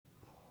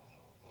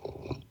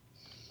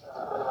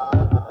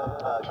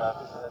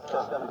Emergency,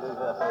 emergency,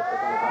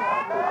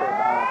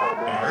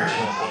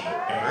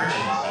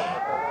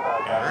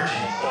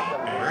 emergency,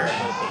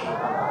 emergency.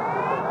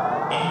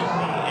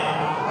 Incoming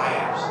enemy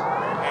fighters.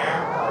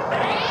 Prepare for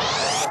battle.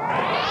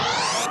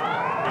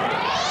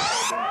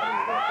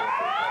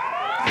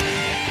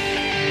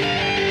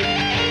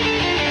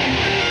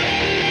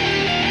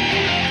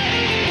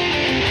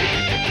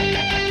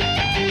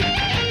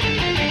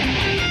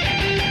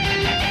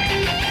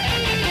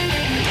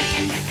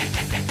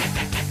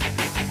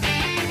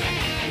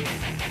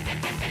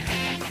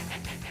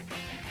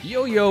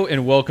 Yo,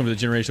 and welcome to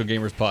the Generational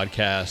Gamers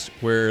Podcast,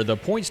 where the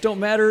points don't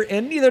matter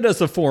and neither does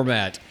the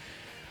format.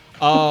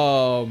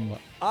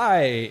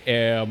 I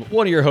am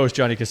one of your hosts,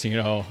 Johnny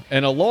Casino,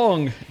 and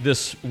along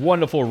this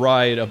wonderful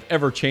ride of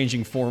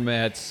ever-changing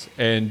formats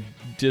and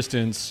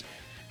distance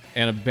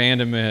and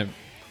abandonment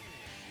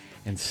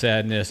and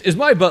sadness is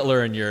my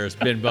butler and yours,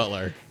 Ben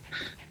Butler.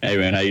 Hey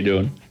man, how you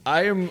doing?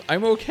 I'm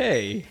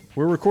okay.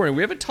 We're recording.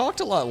 We haven't talked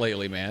a lot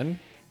lately,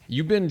 man.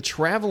 You've been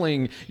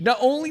traveling. Not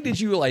only did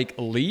you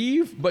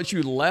leave, but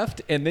you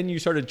left and then you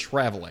started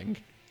traveling.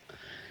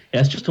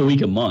 Yeah, it's just a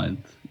week a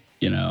month,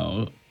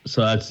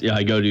 So that's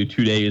I go do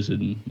 2 days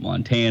in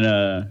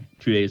Montana,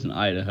 2 days in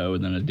Idaho,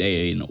 and then a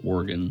day in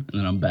Oregon, and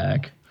then I'm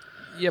back.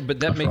 Yeah, but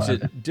that makes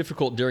it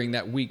difficult during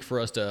that week for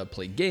us to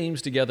play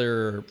games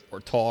together or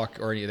talk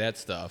or any of that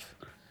stuff.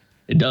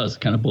 It does.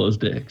 Kind of blows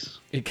dicks.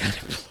 It kind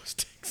of blows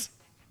dicks.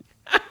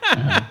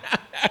 Oh,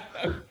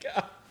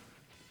 God.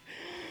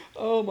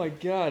 Oh, my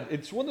God.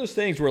 It's one of those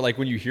things where,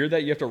 when you hear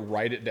that, you have to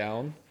write it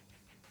down.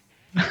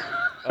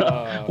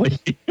 Why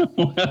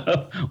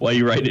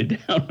you write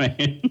it down,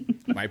 man?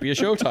 Might be a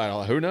show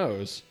title. Who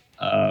knows?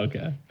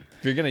 Okay.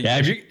 If you're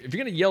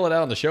gonna yell it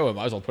out on the show, I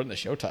might as well put it in the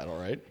show title,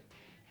 right?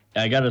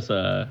 I got us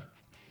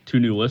 2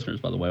 new listeners,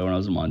 by the way, when I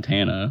was in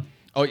Montana.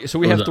 Oh, so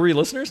we have 3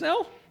 listeners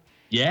now?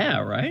 Yeah,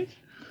 right?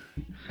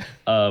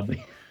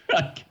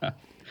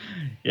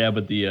 Yeah,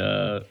 but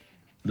the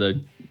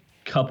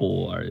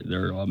couple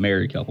they're a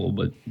married couple,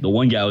 but the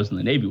one guy I was in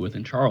the Navy with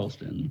in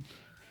Charleston,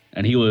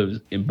 and he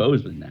lives in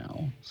Bozeman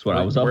now. So when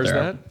I was up where's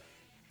there. That?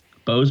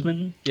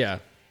 Bozeman? Yeah.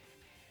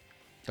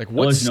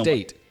 What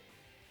state?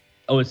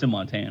 It's in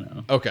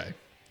Montana. Okay.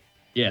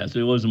 Yeah, so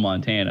he lives in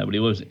Montana, but he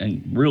lives in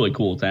a really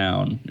cool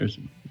town. There's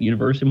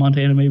University of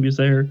Montana, maybe it's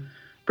there.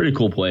 Pretty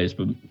cool place.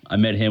 But I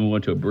met him, we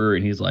went to a brewery,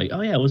 and he's like, oh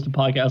yeah, I listen to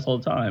podcasts all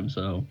the time.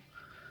 So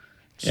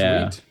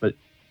yeah. Sweet.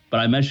 But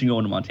I mentioned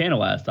going to Montana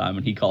last time,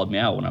 and he called me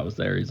out when I was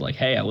there. He's like,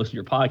 hey, I listened to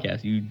your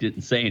podcast. You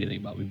didn't say anything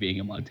about me being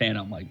in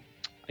Montana. I'm like,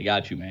 I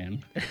got you,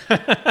 man.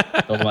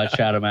 Told him I'd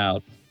shout him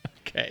out.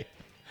 Okay.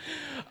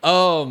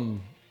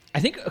 I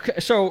think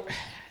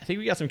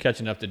we got some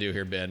catching up to do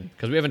here, Ben,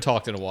 because we haven't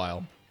talked in a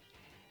while.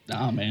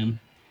 Nah, man.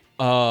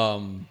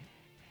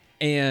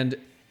 And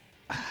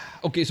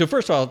okay, so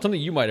first of all, something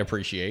you might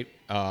appreciate.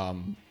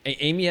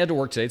 Amy had to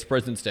work today. It's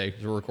President's Day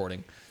because we're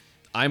recording.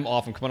 I'm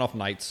off. I'm coming off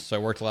nights, so I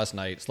worked last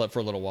night, slept for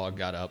a little while,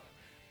 got up.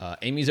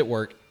 Amy's at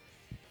work.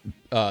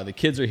 The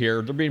kids are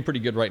here. They're being pretty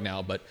good right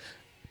now, but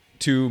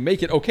to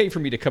make it okay for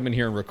me to come in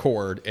here and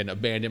record and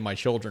abandon my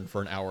children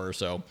for an hour or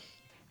so,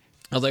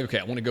 I was like, okay,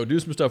 I want to go do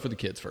some stuff with the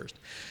kids first.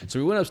 So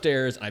we went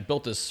upstairs, and I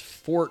built this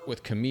fort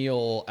with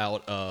Camille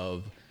out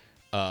of,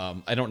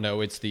 I don't know,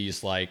 it's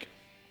these I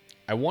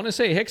want to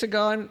say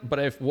hexagon, but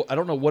I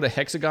don't know what a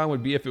hexagon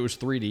would be if it was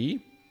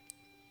 3D.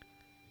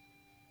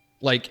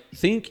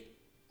 Think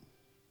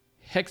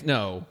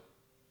no.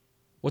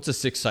 What's a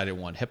 6-sided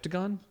one?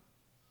 Heptagon?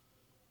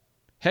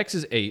 Hex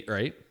is 8,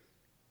 right?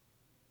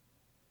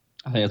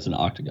 I think it's an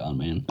octagon,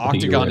 man.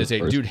 Octagon is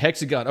 8. Dude,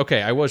 hexagon.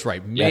 Okay, I was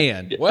right.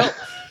 Man. Yeah. Well,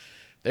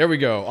 there we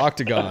go.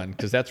 Octagon,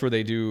 because that's where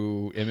they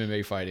do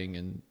MMA fighting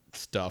and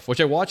stuff, which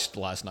I watched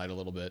last night a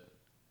little bit.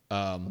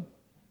 I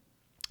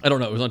don't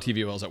know. It was on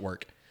TV while I was at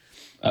work.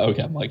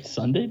 Okay, I'm like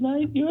Sunday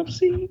night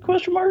UFC ?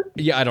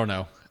 Yeah, I don't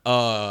know.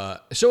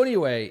 So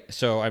anyway,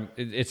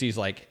 it's these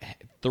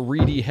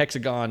 3D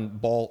hexagon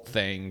ball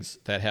things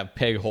that have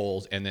peg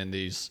holes and then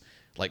these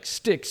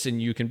sticks,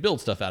 and you can build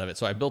stuff out of it.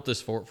 So I built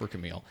this fort for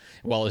Camille.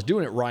 While I was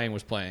doing it, Ryan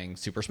was playing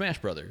Super Smash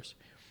Brothers.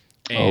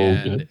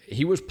 And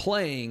he was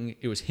playing,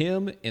 it was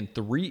him and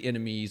 3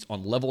 enemies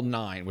on level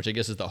 9, which I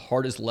guess is the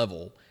hardest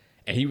level.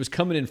 And he was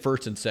coming in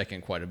first and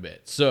second quite a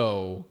bit.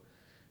 So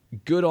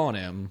good on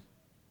him.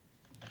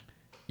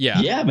 Yeah.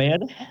 Yeah,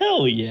 man.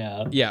 Hell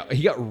yeah. Yeah.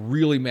 He got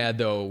really mad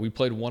though. We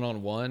played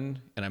 1-on-1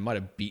 and I might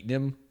have beaten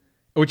him,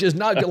 which is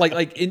not good.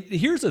 And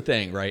here's the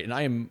thing, right? And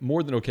I am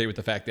more than okay with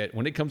the fact that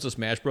when it comes to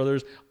Smash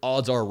Brothers,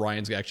 odds are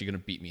Ryan's actually going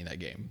to beat me in that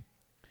game.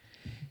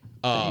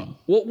 Well,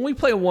 when we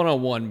play a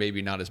 1-on-1,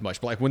 maybe not as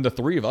much, but when the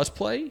 3 of us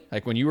play,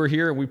 when you were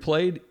here and we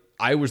played,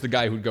 I was the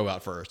guy who'd go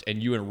out first,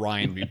 and you and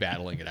Ryan would be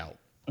battling it out.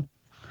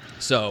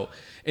 So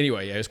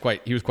anyway, yeah,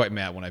 he was quite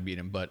mad when I beat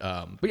him, but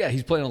yeah,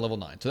 he's playing on level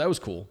 9, so that was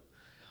cool.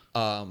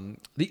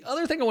 The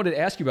other thing I wanted to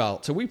ask you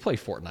about, so we play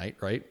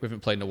Fortnite, right? We haven't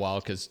played in a while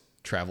because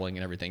traveling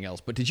and everything else,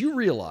 but did you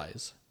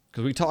realize,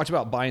 because we talked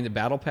about buying the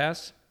battle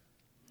pass,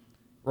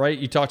 right?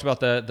 You talked about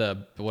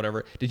the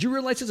whatever. Did you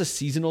realize it's a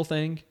seasonal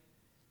thing?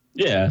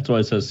 Yeah, that's why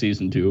it says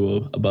season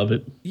 2 above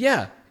it.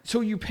 Yeah.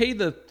 So you pay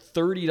the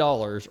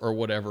 $30 or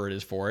whatever it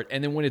is for it,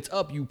 and then when it's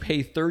up, you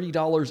pay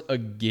 $30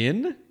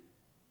 again?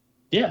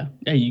 Yeah,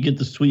 you get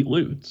the sweet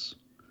loots.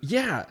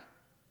 Yeah.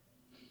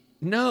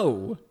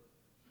 No.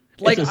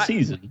 It's a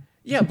season.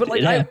 Yeah, but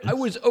like It I happens.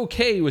 was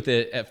okay with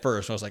it at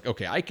first. I was like,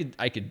 okay, I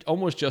could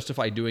almost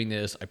justify doing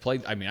this. I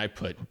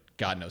put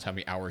God knows how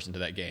many hours into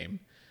that game.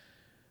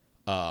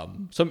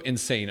 Some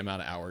insane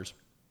amount of hours.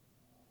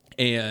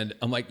 And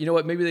I'm like, you know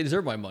what? Maybe they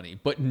deserve my money,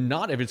 but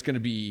not if it's going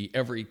to be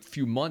every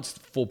few months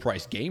full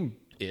price game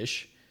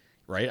ish,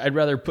 right? I'd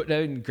rather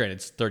granted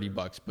it's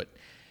 $30, but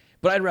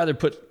I'd rather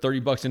put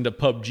 $30 into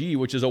PUBG,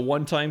 which is a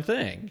one-time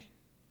thing.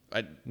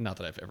 Not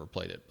that I've ever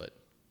played it, but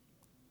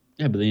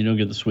Yeah, but then you don't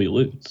get the sweet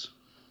loots.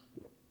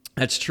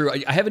 that's true.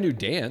 I have a new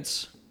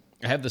dance.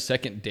 I have the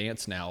second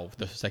dance now,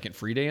 the second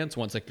free dance.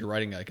 Once like you're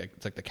riding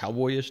it's like the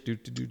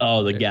cowboyish.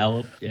 Oh, the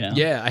gallop. Yeah.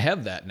 Yeah, I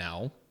have that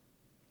now.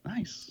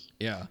 Nice.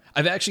 Yeah,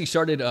 I've actually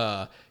started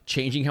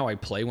changing how I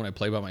play when I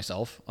play by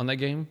myself on that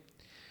game,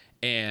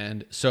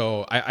 and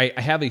so I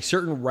have a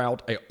certain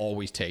route I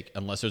always take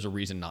unless there's a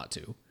reason not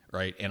to,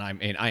 right? And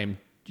I am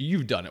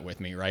you've done it with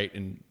me, right?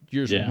 And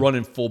you're just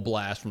running full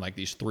blast from like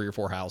these 3 or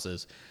 4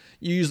 houses.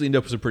 You usually end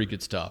up with some pretty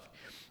good stuff.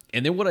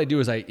 And then what I do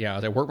is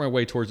as I work my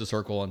way towards the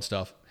circle and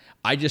stuff,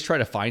 I just try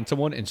to find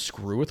someone and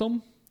screw with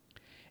them,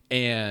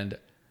 and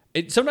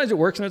sometimes it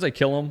works. Sometimes I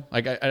kill them.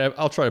 Like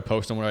I'll try to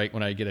post them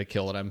when I get a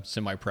kill that I'm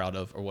semi proud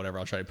of or whatever.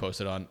 I'll try to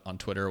post it on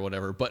Twitter or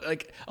whatever. But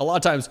like a lot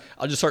of times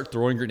I'll just start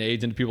throwing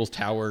grenades into people's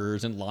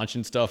towers and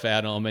launching stuff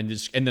at them and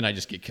then I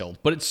just get killed.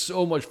 But it's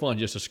so much fun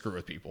just to screw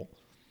with people.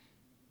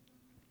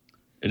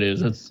 It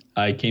is.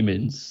 I came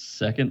in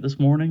second this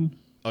morning.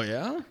 Oh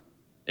yeah?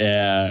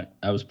 Yeah,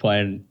 I was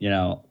playing,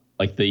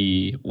 like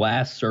the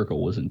last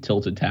circle was in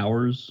Tilted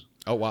Towers.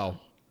 Oh wow.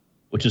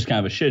 Which is kind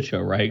of a shit show,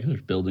 right? 'Cause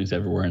there's buildings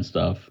everywhere and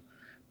stuff.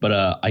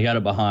 But I got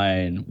it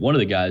behind one of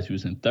the guys who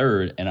was in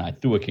third, and I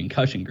threw a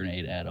concussion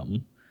grenade at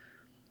him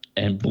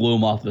and blew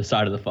him off the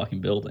side of the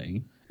fucking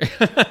building.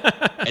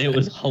 And it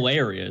was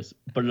hilarious,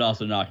 but it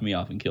also knocked me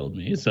off and killed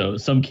me. So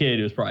some kid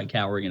who was probably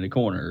cowering in the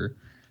corner.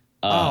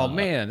 Oh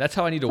man, that's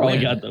how I need to Probably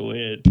win. got the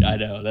win. I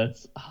know.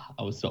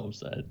 I was so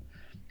upset.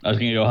 I was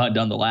gonna go hunt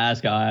down the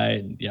last guy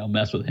and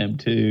mess with him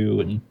too,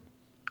 and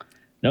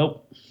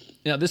nope.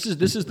 Now this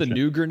is the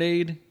new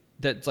grenade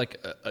that's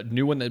like a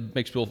new one that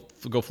makes people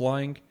go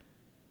flying.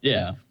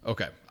 Yeah.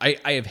 Okay.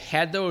 I have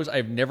had those.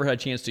 I've never had a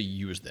chance to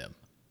use them.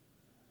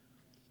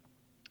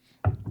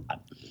 I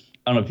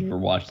don't know if you ever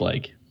watched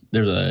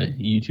there's a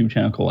YouTube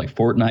channel called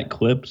Fortnite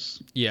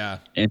Clips. Yeah.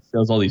 And it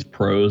shows all these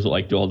pros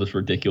that do all this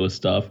ridiculous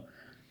stuff.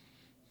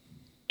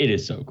 It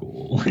is so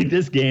cool.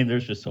 This game,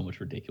 there's just so much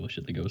ridiculous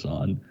shit that goes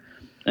on.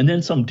 And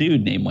then some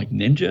dude named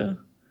Ninja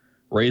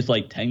raised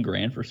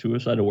 $10,000 for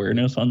suicide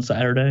awareness on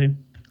Saturday.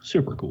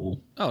 Super cool.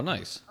 Oh,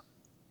 nice.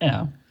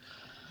 Yeah.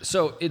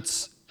 So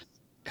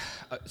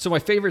my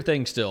favorite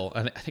thing still,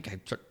 I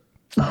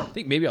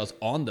think maybe I was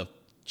on the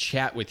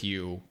chat with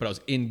you, but I was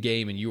in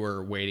game and you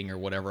were waiting or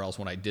whatever else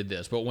when I did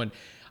this. But when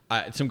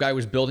some guy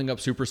was building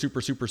up super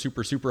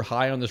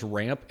high on this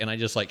ramp, and I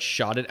just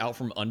shot it out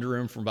from under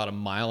him from about 1.5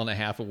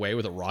 miles away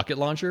with a rocket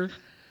launcher.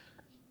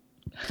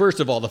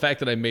 First of all, the fact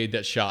that I made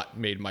that shot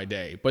made my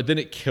day, but then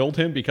it killed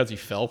him because he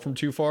fell from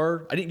too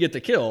far. I didn't get the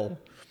kill,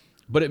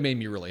 but it made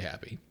me really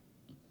happy.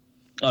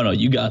 Oh, no,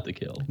 you got the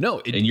kill. No.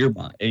 In your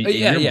mind. In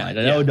Yeah, your yeah, mind.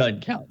 I yeah. know it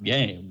doesn't count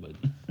game, but...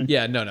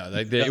 Yeah, no.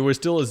 It was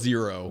still a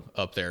 0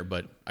 up there,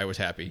 but I was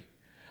happy.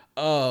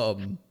 So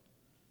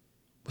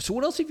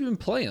what else have you been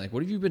playing?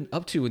 What have you been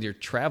up to with your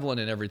traveling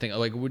and everything?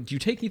 Do you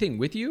take anything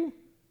with you?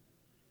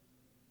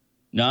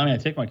 No, I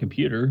take my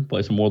computer,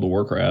 play some World of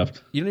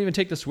Warcraft. You don't even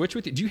take the Switch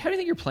with you? Do you have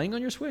anything you're playing on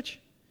your Switch?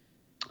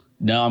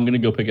 No, I'm going to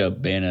go pick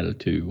up Bayonetta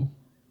 2.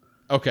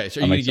 Okay, so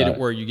you're going to get it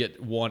where you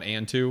get 1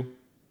 and 2?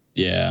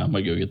 Yeah, I'm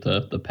going to go get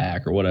the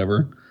pack or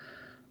whatever.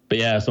 But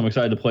yeah, so I'm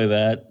excited to play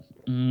that.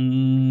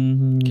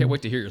 Can't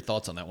wait to hear your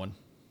thoughts on that one.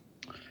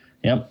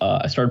 Yep,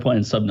 I started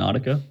playing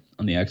Subnautica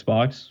on the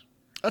Xbox.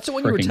 That's the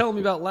one you were telling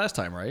me about last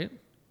time, right?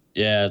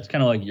 Yeah, it's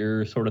kind of like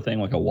your sort of thing,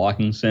 like a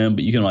walking sim,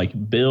 but you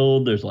can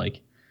build. There's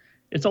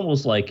it's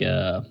almost like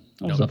a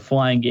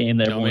flying game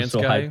that everyone's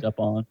so hyped up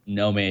on.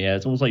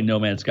 It's almost like No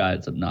Man's Sky,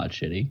 except not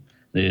shitty.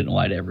 They didn't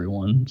lie to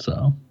everyone,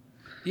 so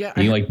yeah,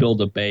 you can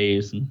build a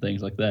base and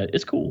things like that.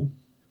 It's cool.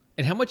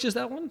 And how much is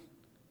that one?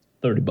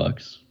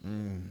 $30.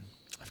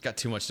 I've got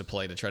too much to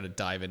play to try to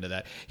dive into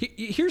that.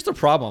 Here's the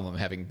problem I'm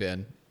having,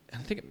 Ben. I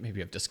think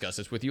maybe I've discussed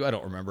this with you. I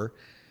don't remember.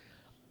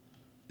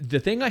 The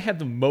thing I have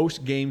the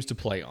most games to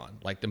play on,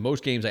 the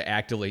most games I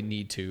actively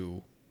need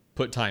to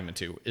put time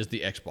into, is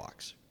the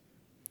Xbox.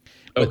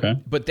 Okay.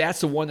 But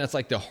that's the one that's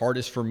the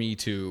hardest for me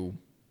to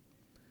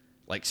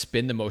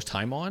spend the most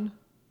time on,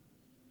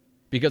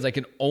 because I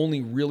can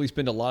only really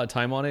spend a lot of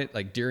time on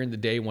it during the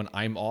day when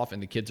I'm off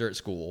and the kids are at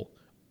school,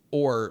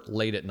 or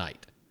late at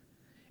night.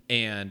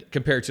 And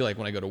compared to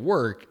when I go to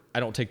work, I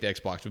don't take the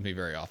Xbox with me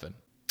very often.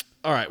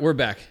 All right, we're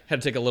back.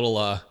 Had to take a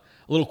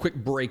little quick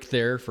break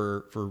there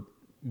for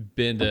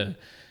Ben to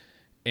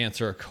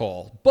answer a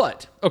call.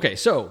 But okay,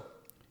 so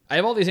I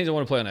have all these things I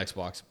want to play on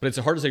Xbox, but it's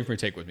the hardest thing for me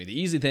to take with me. The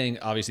easy thing,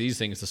 obviously, the easy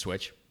thing is the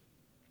Switch,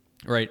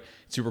 right?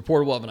 It's super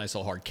portable. I have a nice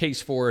little hard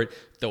case for it.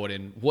 Throw it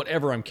in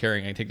whatever I'm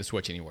carrying. I can take the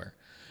Switch anywhere.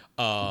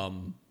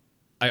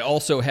 I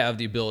also have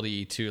the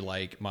ability to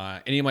like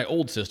any of my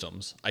old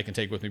systems I can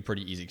take with me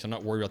pretty easy because I'm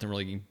not worried about them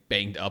really getting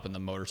banged up in the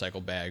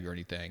motorcycle bag or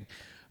anything.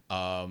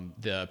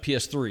 The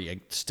PS3, I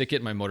stick it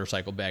in my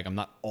motorcycle bag. I'm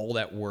not all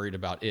that worried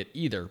about it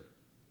either.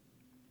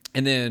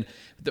 And then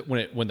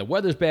when the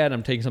weather's bad,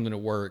 I'm taking something to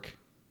work.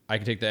 I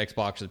can take the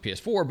Xbox or the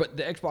PS4, but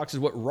the Xbox is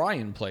what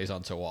Ryan plays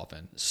on so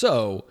often.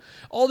 So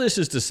all this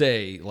is to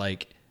say,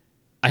 like,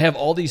 I have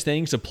all these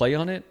things to play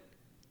on it,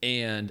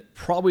 and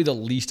probably the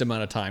least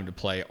amount of time to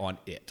play on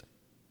it.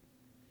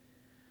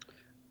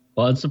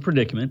 Well, it's a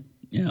predicament,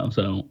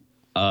 so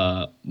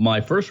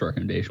my first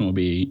recommendation would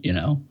be,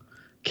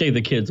 kick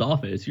the kids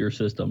off it. It's your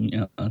system.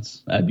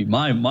 That'd be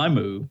my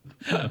move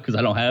because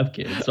I don't have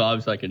kids. So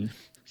obviously I can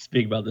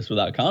speak about this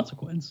without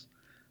consequence.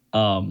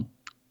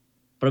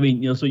 But I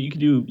mean, so you can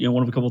do,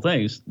 one of a couple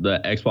things.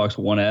 The Xbox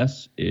One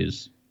S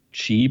is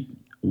cheap,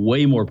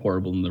 way more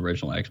portable than the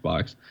original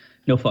Xbox.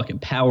 No fucking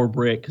power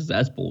brick because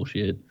that's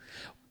bullshit.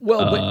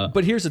 Well,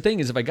 but here's the thing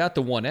is if I got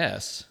the One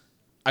S,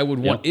 I would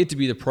want it to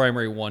be the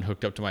primary one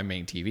hooked up to my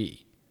main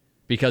TV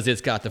because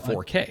it's got the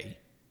 4K.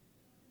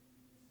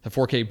 The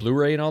 4K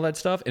Blu-ray and all that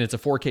stuff, and it's a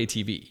 4K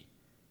TV.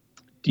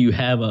 Do you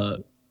have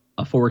a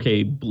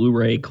 4K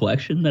Blu-ray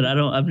collection that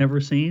I've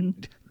never seen?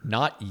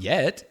 Not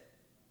yet.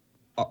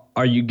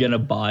 Are you gonna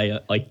buy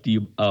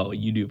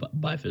you do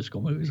buy physical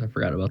movies? I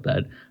forgot about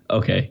that.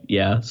 Okay,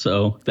 yeah.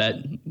 So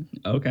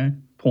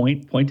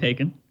point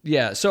taken.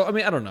 Yeah. So I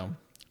mean, I don't know.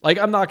 Like,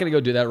 I'm not gonna go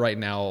do that right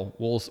now.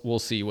 We'll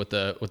see what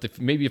the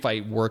maybe if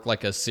I work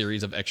like a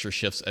series of extra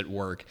shifts at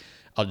work,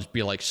 I'll just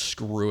be like,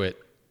 screw it.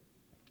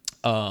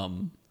 I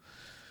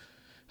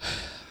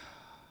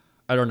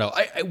don't know.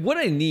 Here's what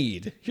I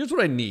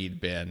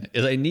need, Ben,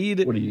 is I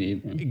need what do you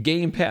need?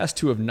 Game Pass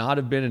to have not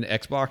have been an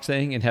Xbox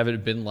thing and have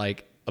it been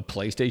like a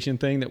PlayStation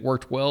thing that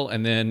worked well,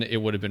 and then it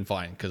would have been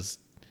fine because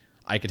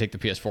I could take the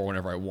PS4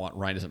 whenever I want.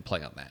 Ryan doesn't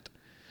play on that.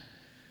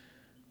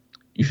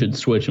 You should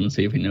switch him and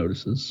see if he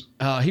notices.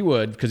 He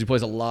would, because he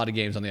plays a lot of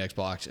games on the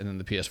Xbox, and then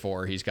the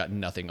PS4, he's got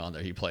nothing on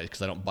there he plays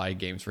because I don't buy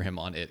games for him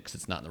on it because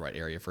it's not in the right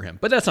area for him.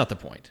 But that's not the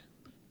point.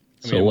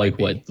 Throw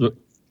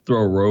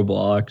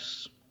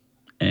Roblox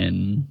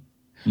and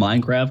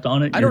Minecraft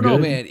on it? I don't know,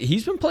 man.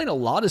 He's been playing a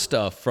lot of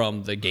stuff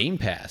from the Game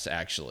Pass,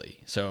 actually.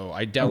 So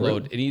I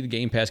download any of the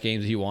Game Pass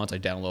games that he wants. I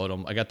download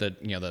them. I got the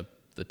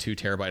 2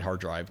 terabyte hard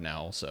drive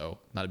now, so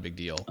not a big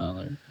deal.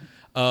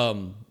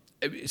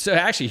 So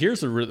actually,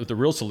 here's what the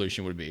real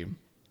solution would be: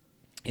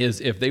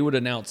 is if they would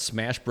announce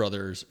Smash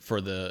Brothers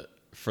for the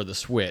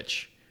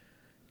Switch,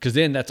 because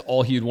then that's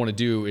all he would want to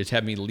do is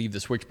have me leave the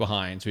Switch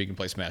behind so he can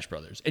play Smash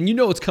Brothers. And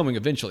it's coming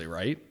eventually,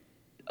 right?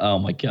 Oh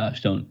my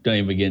gosh! Don't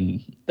even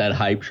begin that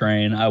hype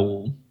train. I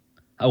will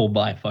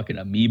buy fucking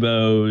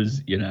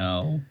amiibos.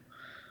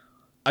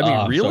 I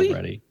mean, really? I'm so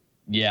ready.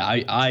 Yeah,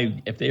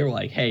 I if they were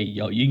like, hey,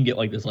 you can get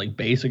like this like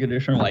basic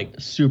edition, like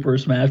Super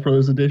Smash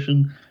Brothers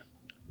edition.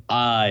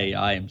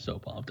 I am so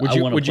pumped.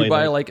 Would you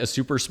buy like a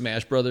Super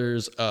Smash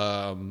Brothers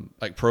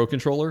like Pro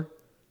controller?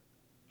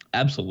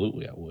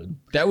 Absolutely, I would.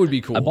 That would be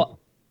cool.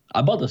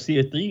 I bought the Sea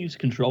of Thieves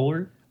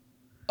controller.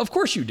 Of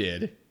course you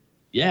did.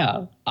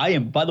 Yeah, I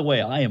am. By the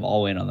way, I am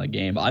all in on that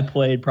game. I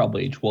played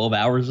probably 12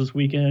 hours this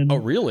weekend. Oh,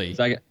 really?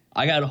 So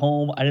I got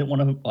home. I didn't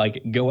want to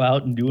like go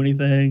out and do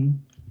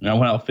anything. And I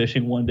went out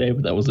fishing one day,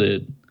 but that was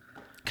it.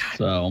 God,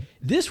 so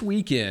this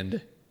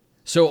weekend.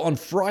 So on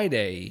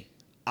Friday,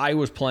 I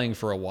was playing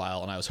for a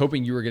while, and I was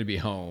hoping you were going to be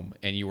home,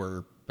 and you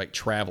were like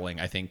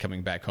traveling, I think,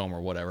 coming back home or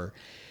whatever.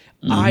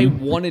 Mm-hmm. I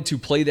wanted to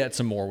play that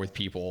some more with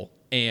people,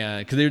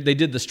 and because they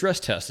did the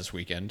stress test this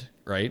weekend,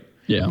 right?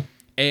 Yeah.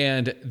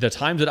 And the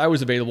times that I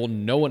was available,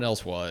 no one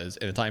else was.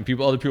 And the time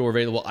other people were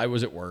available, I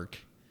was at work.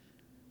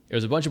 It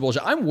was a bunch of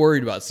bullshit. I'm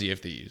worried about Sea of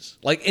Thieves.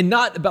 And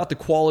not about the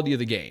quality of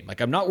the game.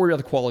 I'm not worried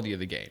about the quality of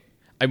the game.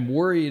 I'm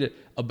worried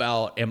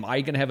about, am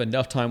I going to have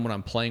enough time when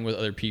I'm playing with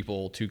other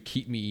people to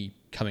keep me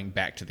coming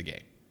back to the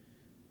game?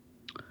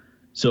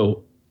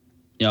 So,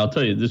 I'll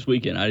tell you, this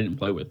weekend, I didn't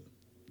play with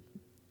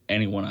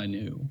anyone I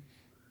knew.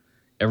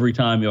 Every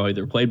time, I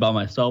either played by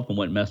myself and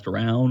went and messed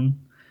around.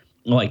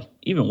 Like,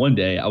 even one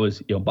day, I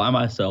was, by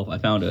myself. I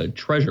found a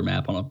treasure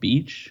map on a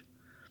beach,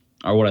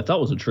 or what I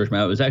thought was a treasure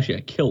map. It was actually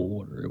a kill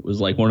order. It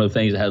was like one of the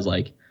things that has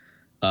like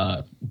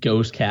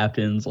ghost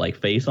captain's like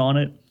face on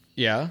it.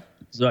 Yeah.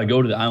 So I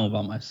go to the island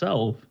by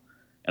myself,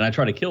 and I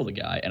try to kill the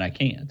guy, and I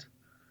can't.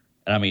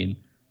 And I mean,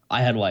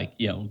 I had like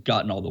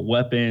gotten all the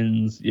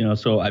weapons,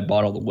 so I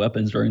bought all the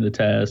weapons during the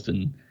test,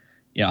 and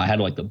I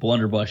had like the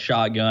blunderbuss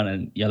shotgun,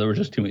 and there were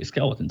just too many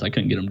skeletons. I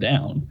couldn't get them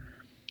down.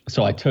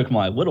 So I took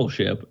my little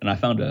ship and I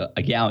found a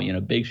galleon,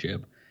 a big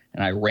ship,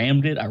 and I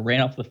rammed it. I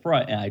ran up the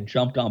front and I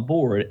jumped on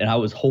board, and I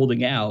was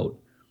holding out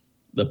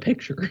the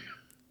picture.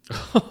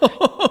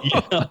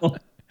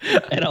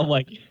 And I'm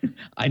like,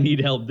 I need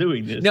help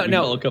doing this.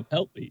 Now, come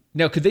help me.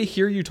 Now, could they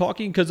hear you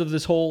talking because of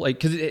this whole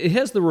because it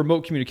has the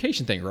remote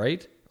communication thing,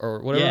 right, or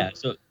whatever?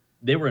 Yeah.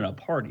 they were in a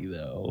party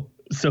though.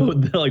 So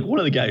like one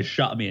of the guys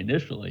shot me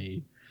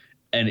initially,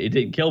 and it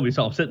didn't kill me.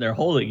 So I'm sitting there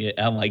holding it.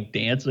 And I'm like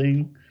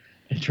dancing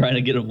and trying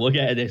to get them to look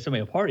at it. They sent me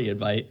a party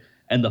invite,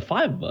 and the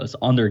 5 of us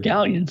on their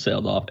galleon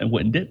sailed off and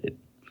went and did it.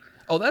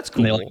 Oh, that's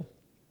And they, cool. like,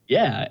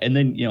 yeah, and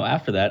then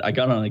after that, I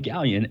got on a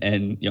galleon,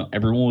 and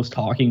everyone was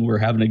talking. We were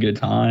having a good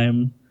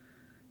time.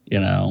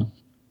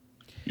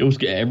 It was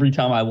every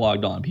time I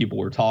logged on, people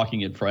were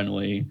talking and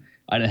friendly.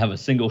 I didn't have a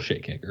single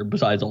shit kicker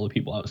besides all the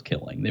people I was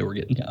killing. They were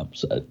getting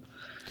upset.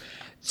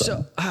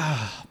 So,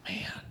 oh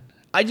man,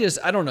 I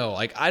don't know.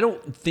 Like, I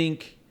don't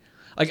think,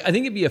 like, I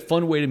think it'd be a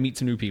fun way to meet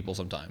some new people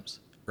sometimes,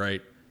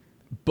 right?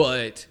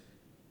 But,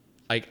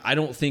 like, I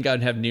don't think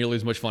I'd have nearly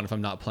as much fun if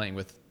I'm not playing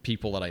with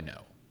people that I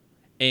know.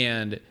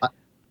 And,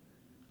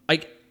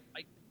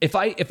 if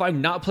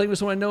I'm not playing with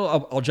someone I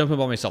know, I'll jump in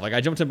by myself. Like,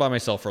 I jumped in by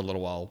myself for a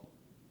little while,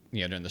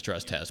 during the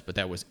stress test, but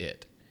that was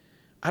it.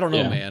 I don't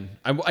know, man.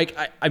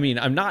 I mean,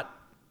 I'm not.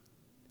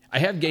 I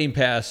have Game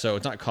Pass, so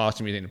it's not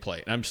costing me anything to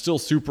play. And I'm still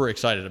super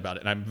excited about it,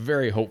 and I'm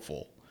very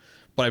hopeful.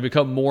 But I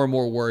become more and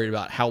more worried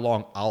about how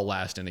long I'll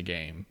last in a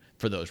game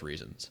for those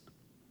reasons.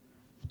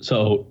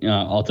 So,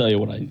 I'll tell you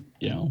what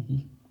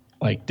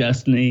like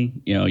Destiny,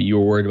 you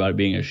were worried about it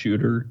being a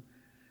shooter.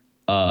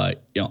 I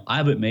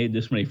haven't made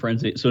this many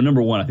friends. So,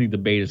 number one, I think the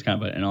beta is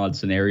kind of an odd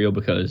scenario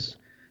because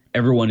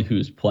everyone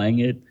who's playing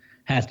it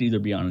has to either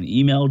be on an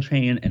email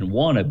chain and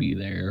want to be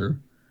there.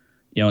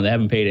 They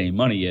haven't paid any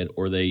money yet,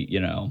 or they,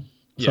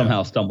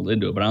 somehow stumbled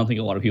into it. But I don't think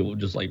a lot of people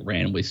just like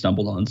randomly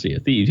stumbled on Sea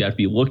of Thieves. You have to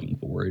be looking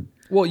for it.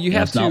 Well, you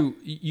had to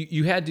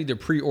either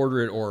pre-order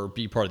it or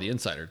be part of the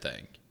insider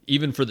thing,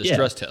 even for the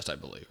stress test, I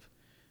believe.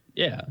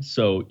 Yeah.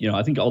 So,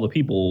 I think all the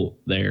people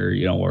there,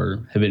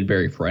 have been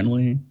very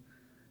friendly.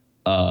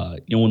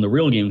 When the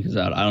real game comes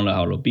out, I don't know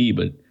how it'll be,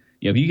 but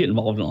if you get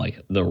involved in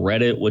like the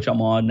Reddit, which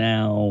I'm on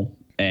now,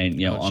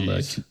 and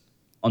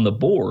on the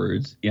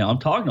boards, I'm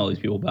talking to all these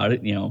people about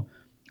it.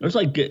 There's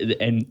like,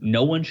 and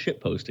no one's shit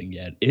posting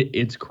yet.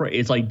 It's crazy.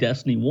 It's like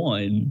Destiny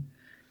 1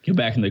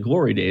 back in the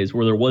glory days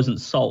where there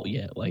wasn't salt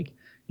yet. Like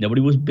nobody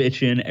was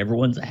bitching.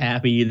 Everyone's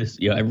happy.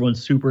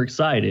 Everyone's super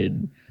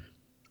excited.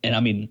 And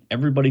I mean,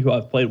 everybody who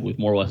I've played with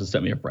more or less has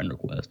sent me a friend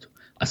request.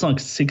 I sunk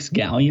 6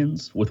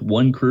 galleons with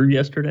one crew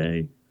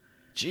yesterday.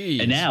 Jeez.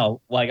 And now,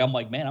 like, I'm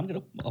like,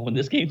 man, when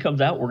this game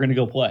comes out, we're gonna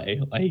go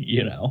play. Like,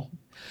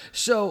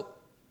 So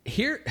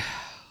here's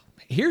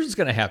what's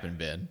gonna happen,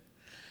 Ben.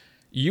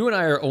 You and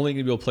I are only going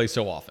to be able to play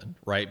so often,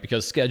 right?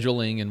 Because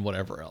scheduling and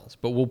whatever else.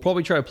 But we'll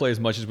probably try to play as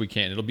much as we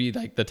can. It'll be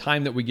like the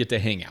time that we get to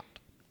hang out.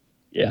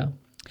 Yeah.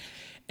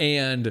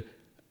 And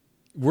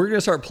we're going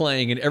to start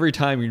playing, and every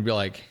time you're going to be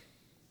like,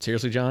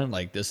 seriously, John?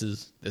 Like, this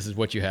is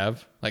what you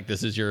have? Like,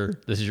 this is your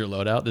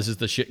loadout? This is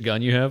the shit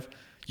gun you have?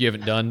 You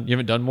haven't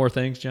done more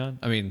things, John?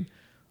 I mean,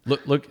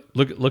 look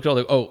at all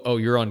the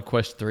you're on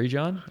quest 3,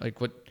 John?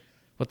 Like, what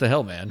the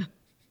hell, man?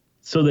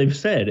 So they've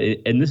said,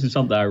 and this is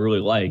something I really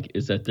like,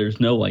 is that there's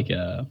no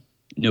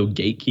no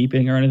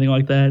gatekeeping or anything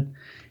like that.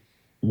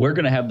 We're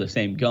gonna have the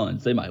same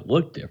guns. They might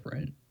look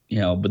different,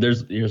 but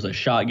there's a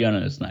shotgun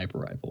and a sniper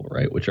rifle,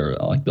 right? Which are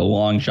like the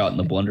long shot and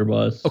the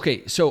blunderbuss.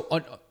 Okay, so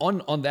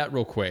on that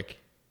real quick.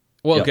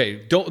 Well, yep.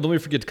 Okay, let me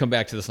forget to come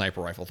back to the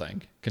sniper rifle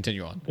thing.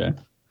 Continue on. Okay.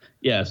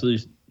 Yeah, so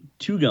there's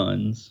 2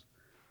 guns,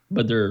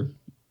 but they're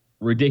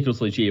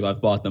ridiculously cheap.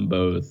 I've bought them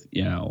both,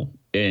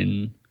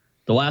 in.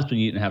 The last one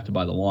you didn't have to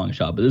buy the long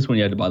shot, but this one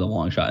you had to buy the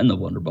long shot and the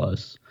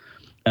blunderbuss.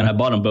 And I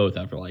bought them both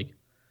after like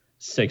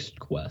 6th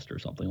quest or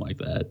something like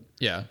that.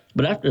 Yeah.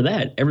 But after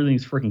that,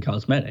 everything's freaking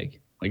cosmetic.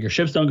 Like your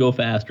ships don't go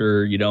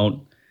faster. You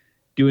don't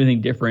do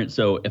anything different.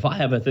 So if I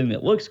have a thing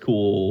that looks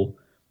cool,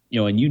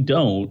 and you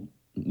don't,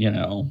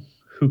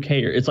 who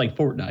cares? It's like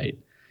Fortnite.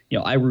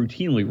 I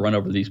routinely run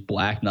over these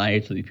Black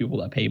Knights or these people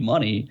that pay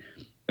money.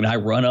 And I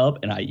run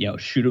up and I,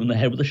 shoot them in the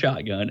head with a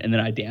shotgun, and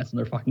then I dance on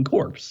their fucking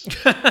corpse.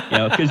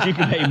 Because you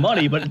can pay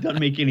money, but it doesn't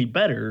make any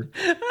better.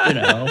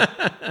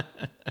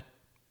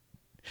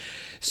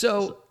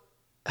 So,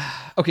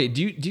 okay,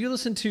 do you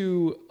listen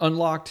to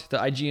Unlocked, the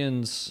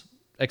IGN's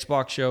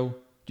Xbox show? Do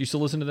you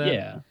still listen to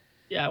that?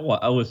 Yeah. Well,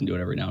 I listen to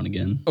it every now and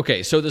again.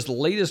 Okay, so this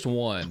latest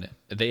one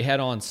they had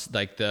on,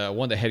 like the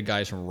one of the head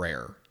guys from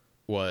Rare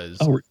was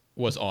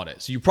on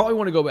it. So you probably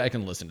want to go back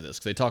and listen to this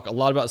because they talk a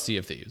lot about Sea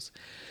of Thieves.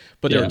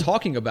 But they were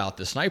talking about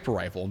the sniper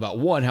rifle,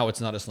 about how it's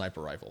not a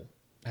sniper rifle,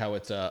 how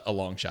it's a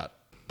long shot.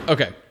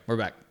 Okay, we're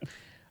back.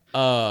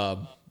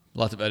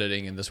 Lots of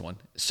editing in this one.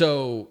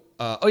 So,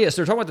 so they're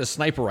talking about the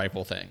sniper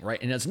rifle thing,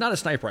 right? And it's not a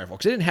sniper rifle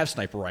because they didn't have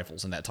sniper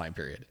rifles in that time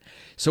period.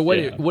 So what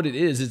it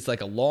is, it's like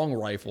a long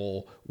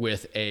rifle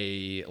with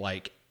a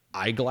like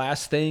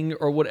eyeglass thing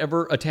or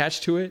whatever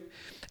attached to it,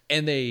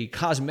 and they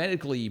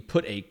cosmetically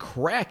put a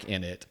crack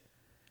in it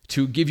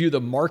to give you the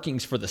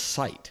markings for the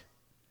sight.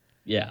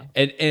 Yeah,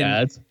 and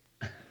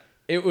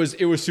It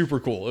was super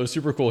cool. It was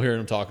super cool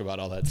hearing him talk about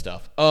all that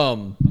stuff.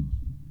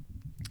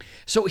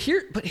 So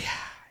here's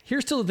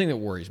still the thing that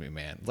worries me,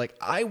 man. Like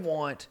I don't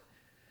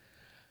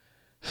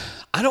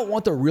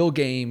want the real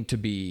game to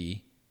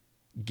be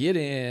get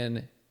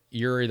in,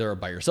 you're either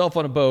by yourself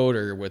on a boat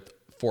or you're with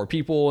 4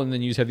 people, and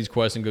then you just have these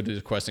quests and go do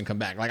this quest and come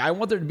back. Like, I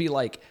want there to be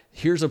like,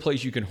 here's a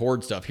place you can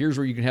hoard stuff. Here's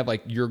where you can have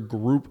like your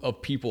group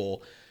of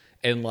people,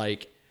 and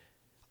like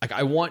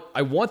I want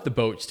the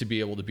boats to be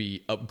able to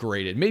be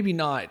upgraded. Maybe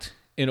not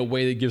in a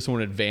way that gives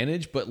someone an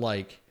advantage, but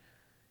like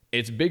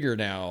it's bigger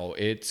now.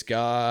 It's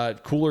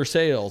got cooler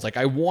sails. Like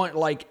I want,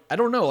 like, I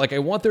don't know, like I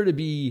want there to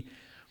be.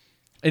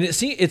 And it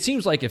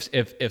seems like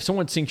if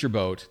someone sinks your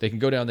boat, they can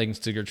go down, they can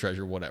steal your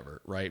treasure,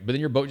 whatever, right? But then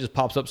your boat just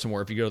pops up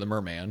somewhere if you go to the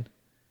Merman,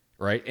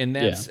 right? And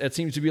that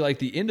seems to be like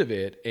the end of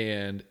it.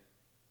 And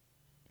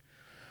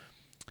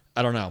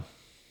I don't know.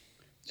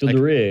 So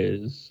there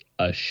is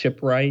a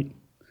shipwright,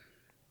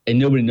 and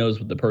nobody knows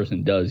what the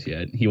person does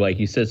yet.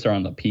 He sits there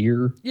on the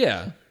pier.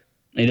 Yeah. And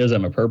he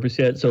doesn't have a purpose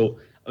yet. So,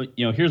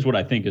 here's what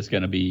I think is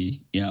going to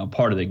be,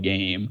 part of the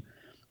game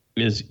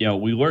is,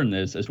 we learned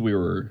this as we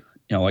were,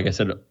 like I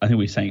said, I think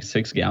we sank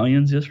 6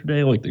 galleons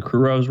yesterday, like the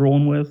crew I was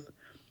rolling with.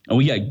 And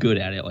we got good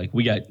at it. Like,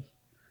 we got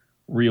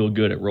real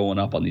good at rolling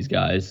up on these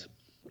guys,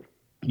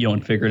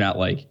 and figuring out,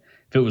 like,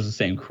 if it was the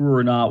same crew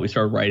or not. We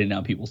started writing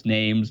down people's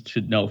names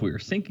to know if we were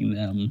sinking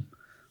them,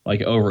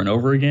 like, over and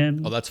over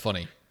again. Oh, that's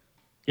funny.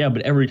 Yeah,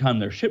 but every time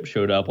their ship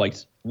showed up, like,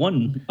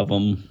 one of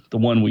them, the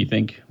one we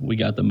think we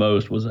got the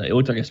most, it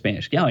looked like a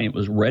Spanish galleon. It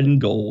was red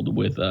and gold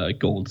with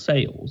gold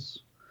sails.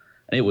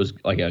 And it was,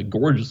 like, a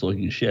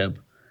gorgeous-looking ship.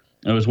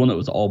 And it was one that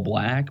was all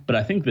black, but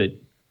I think that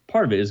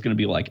part of it is going to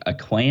be like a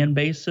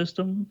clan-based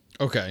system.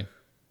 Okay.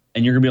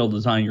 And you're going to be able to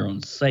design your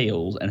own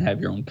sails and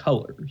have your own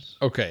colors.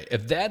 Okay.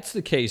 If that's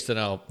the case, then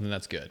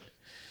that's good.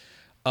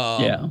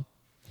 Yeah.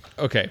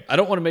 Okay. I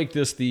don't want to make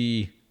this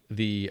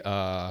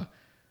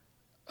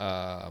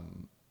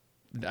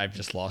I've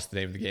just lost the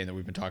name of the game that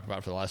we've been talking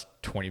about for the last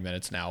 20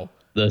 minutes now.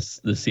 The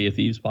Sea of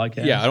Thieves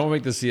podcast? Yeah, I don't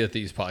make the Sea of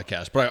Thieves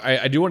podcast, but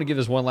I do want to give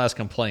this one last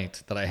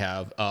complaint that I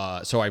have.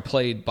 So I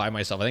played by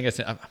myself. I think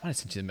I might have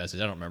sent you the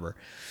message. I don't remember.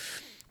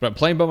 But I'm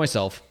playing by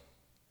myself.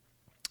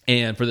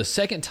 And for the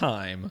second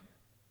time,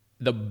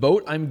 the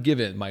boat I'm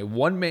given, my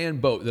one-man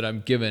boat that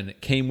I'm given,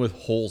 came with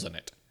holes in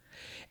it.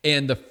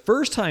 And the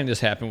first time this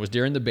happened was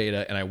during the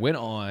beta, and I went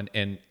on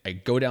and I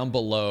go down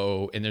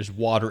below and there's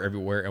water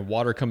everywhere and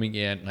water coming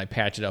in, and I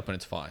patch it up and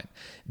it's fine.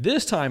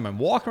 This time I'm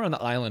walking around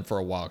the island for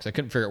a while because I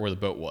couldn't figure out where the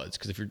boat was,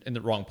 because if you're in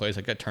the wrong place,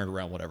 I got turned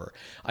around, whatever.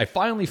 I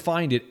finally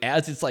find it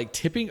as it's like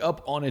tipping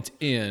up on its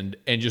end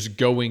and just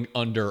going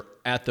under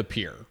at the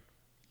pier.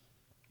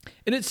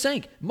 And it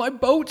sank. My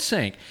boat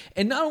sank.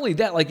 And not only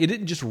that, like, it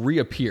didn't just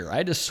reappear. I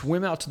had to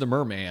swim out to the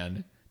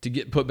Merman to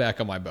get put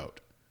back on my boat.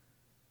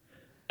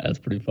 That's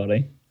pretty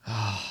funny.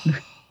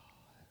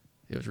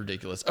 It was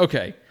ridiculous.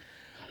 Okay.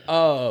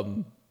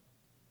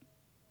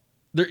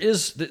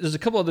 There's a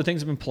couple other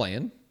things I've been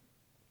playing.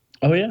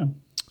 Oh, yeah.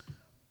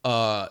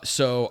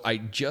 So I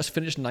just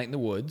finished Night in the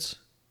Woods,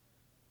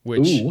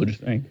 which... Ooh, what'd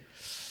you think?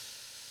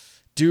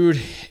 Dude,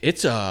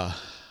 so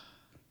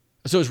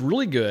it's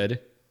really good.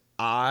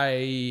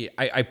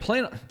 I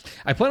plan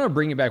on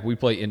bringing back We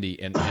Play Indie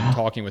and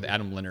talking with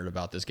Adam Leonard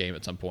about this game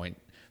at some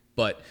point.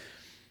 But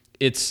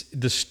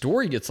the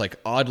story gets like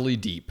oddly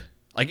deep.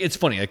 Like, it's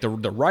funny. Like, the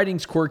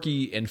writing's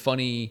quirky and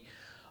funny,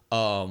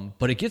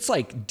 but it gets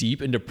like deep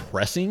and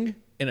depressing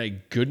in a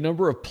good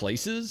number of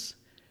places.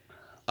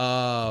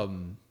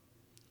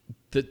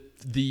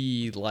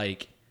 The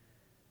like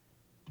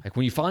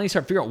when you finally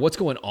start figuring out what's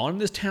going on in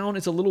this town,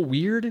 it's a little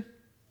weird.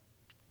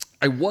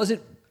 I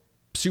wasn't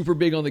super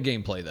big on the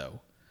gameplay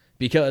though,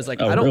 because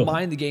like I don't really?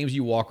 mind the games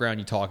you walk around,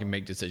 you talk and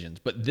make decisions,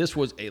 but this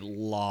was a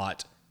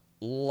lot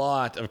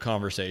of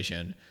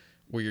conversation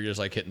where you're just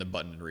like hitting the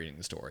button and reading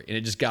the story, and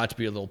it just got to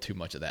be a little too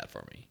much of that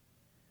for me.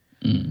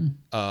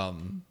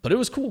 But it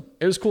was cool.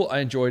 I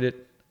enjoyed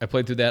it. I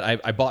played through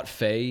that. I bought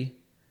Faye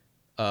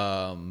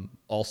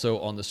also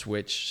on the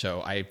Switch,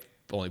 so I've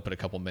only put a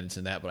couple minutes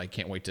in that, but I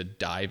can't wait to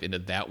dive into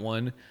that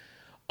one.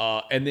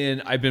 And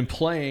then I've been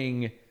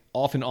playing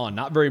off and on,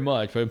 not very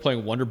much, but I've been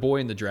playing Wonder Boy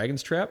and the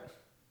Dragon's Trap.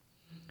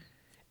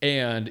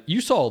 And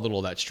you saw a little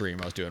of that stream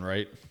I was doing,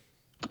 right?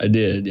 I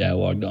did. Yeah, I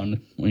logged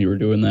on when you were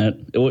doing that.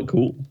 It looked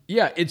cool.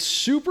 Yeah, it's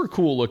super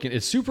cool looking.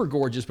 It's super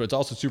gorgeous, but it's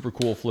also super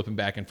cool flipping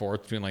back and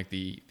forth between like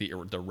the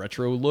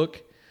retro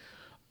look,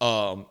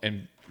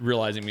 and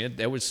realizing, man,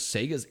 that was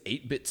Sega's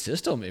 8-bit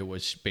system it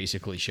was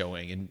basically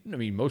showing. And I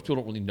mean, most people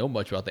don't really know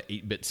much about the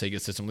 8-bit Sega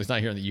system, at least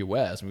not here in the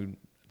U.S. I mean,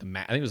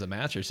 I think it was the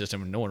Master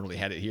System, and no one really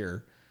had it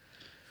here.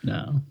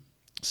 No.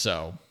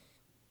 So,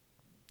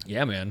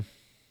 yeah, man.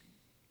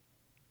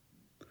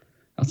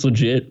 That's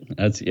legit.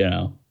 That's,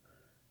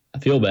 I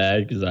feel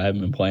bad because I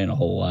haven't been playing a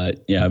whole lot.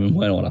 Yeah, I've been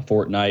playing a lot of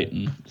Fortnite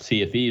and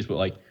Sea of Thieves, but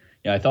like,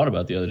 I thought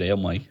about it the other day.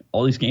 I'm like,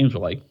 all these games are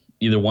like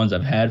either ones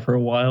I've had for a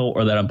while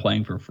or that I'm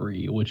playing for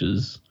free, which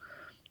is,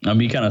 I'd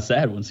be kind of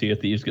sad when Sea of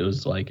Thieves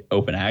goes like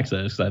open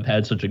access because I've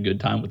had such a good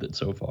time with it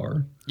so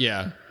far.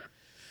 Yeah.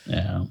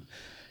 Yeah.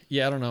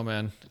 Yeah, I don't know,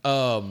 man.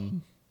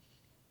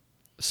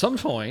 Some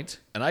point,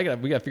 and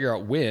we got to figure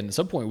out when. At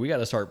some point, we got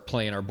to start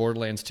playing our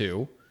Borderlands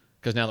 2,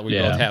 because now that we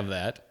both have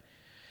that,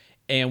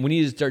 and we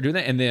need to start doing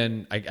that. And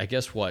then I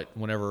guess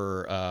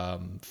whenever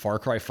Far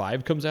Cry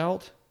 5 comes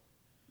out.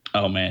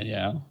 Oh man,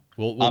 yeah.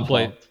 We'll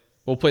play.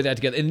 We'll play that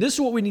together. And this is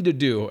what we need to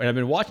do. And I've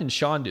been watching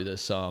Sean do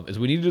this is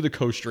we need to do the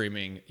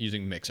co-streaming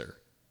using Mixer.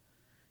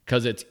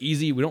 Because it's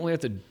easy. We don't really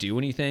have to do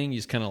anything. You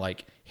just kind of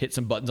like hit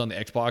some buttons on the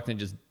Xbox and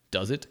it just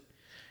does it.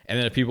 And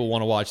then if people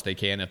want to watch, they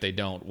can. If they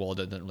don't, well, it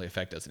doesn't really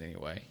affect us in any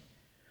way.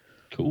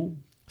 Cool.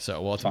 So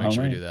we'll have to make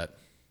sure we do that.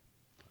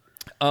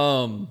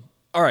 All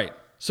right.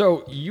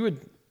 So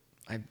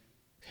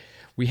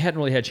we hadn't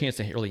really had a chance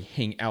to really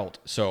hang out,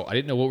 so I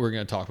didn't know what we were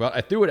going to talk about.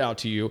 I threw it out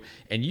to you,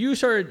 and you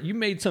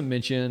made some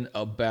mention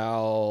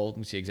about, let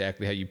me see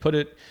exactly how you put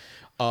it,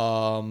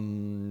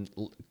 about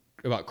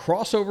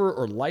crossover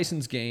or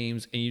licensed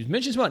games, and you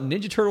mentioned about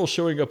Ninja Turtles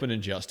showing up in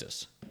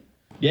Injustice.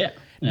 Yeah.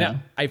 Now,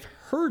 I've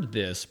heard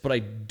this, but I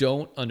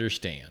don't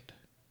understand.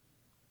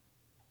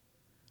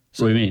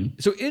 So, what do you mean?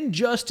 So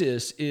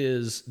Injustice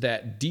is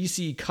that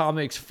DC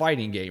Comics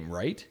fighting game,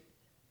 right?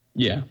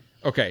 Yeah.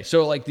 Okay,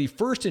 so like the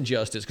first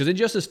Injustice, because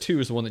Injustice 2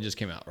 is the one that just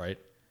came out, right?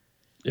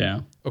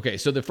 Yeah. Okay,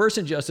 so the first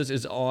Injustice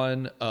is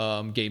on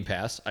Game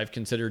Pass. I've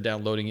considered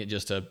downloading it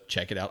just to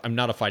check it out. I'm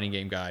not a fighting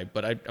game guy,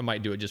 but I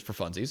might do it just for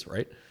funsies,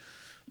 right?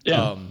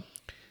 Yeah.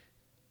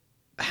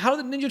 How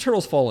did Ninja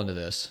Turtles fall into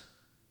this?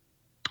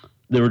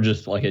 They were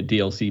just like a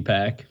DLC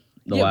pack,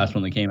 the last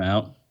one that came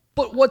out.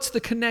 But what's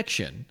the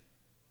connection?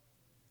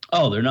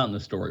 Oh, they're not in the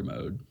story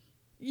mode.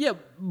 Yeah,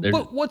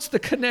 but what's the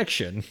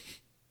connection?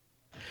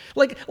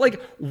 Like,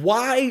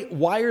 why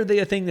are they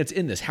a thing that's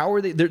in this? How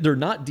are they? They're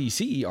not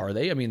DC, are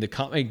they? I mean, the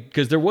comic,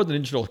 because there was an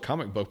original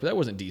comic book, but that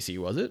wasn't DC,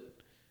 was it?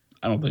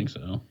 I don't think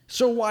so.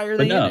 So why are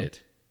they in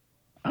it?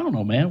 I don't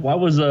know, man. Why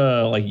was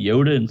like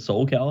Yoda and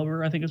Soul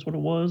Calibur? I think is what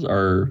it was,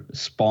 or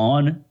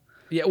Spawn.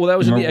 Yeah, well, that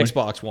was in the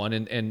Xbox one,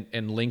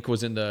 and Link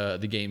was in the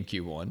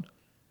GameCube one.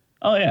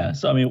 Oh yeah,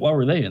 so I mean, why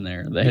were they in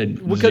there? They had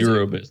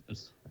zero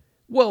business.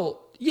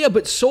 Well, yeah,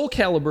 but Soul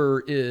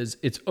Calibur is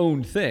its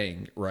own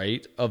thing,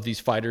 right? Of these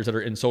fighters that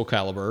are in Soul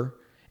Calibur,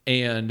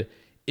 and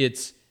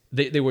it's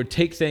they would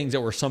take things that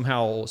were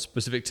somehow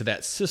specific to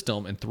that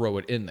system and throw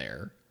it in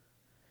there.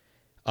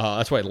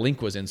 That's why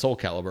Link was in Soul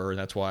Calibur, and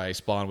that's why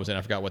Spawn was in.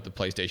 I forgot what the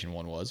PlayStation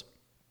one was.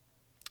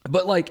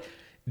 But like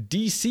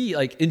DC,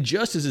 like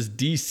Injustice is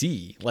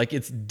DC, like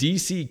it's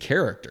DC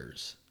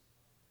characters.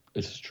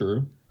 This is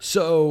true.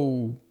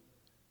 So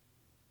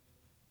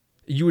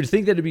you would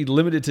think that it'd be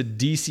limited to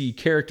DC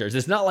characters.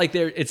 It's not like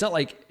if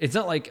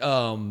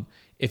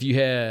you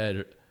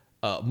had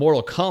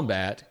Mortal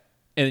Kombat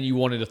and then you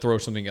wanted to throw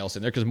something else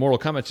in there, because Mortal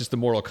Kombat's just the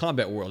Mortal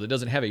Kombat world. It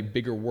doesn't have a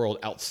bigger world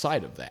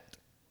outside of that.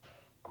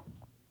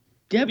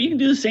 Yeah, but you can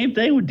do the same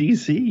thing with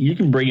DC. You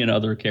can bring in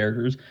other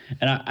characters,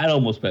 and I'd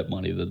almost bet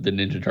money that the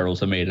Ninja Turtles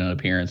have made an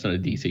appearance in a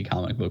DC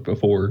comic book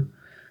before.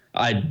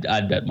 I'd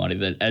bet money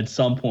that at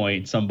some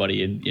point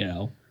somebody in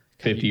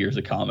 50 years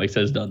of comics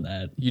has done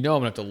that. I'm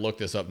gonna have to look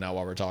this up now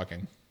while we're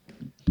talking.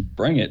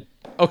 Bring it.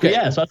 Okay. But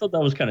yeah, so I thought that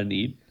was kind of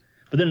neat.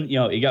 But then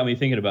it got me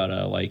thinking about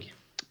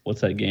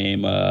what's that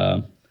game?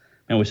 And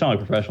we sound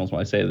like professionals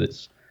when I say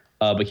this.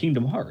 But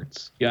Kingdom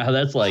Hearts. How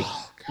that's like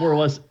more or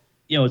less.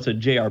 It's a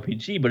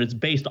JRPG, but it's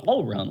based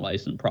all around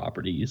licensed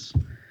properties.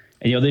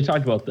 And they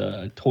talked about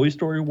the Toy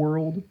Story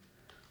world,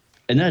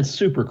 and that's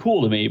super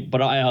cool to me.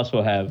 But I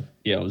also have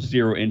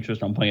zero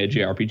interest on playing a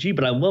JRPG.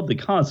 But I love the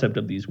concept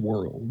of these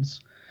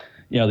worlds.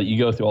 That you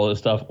go through all this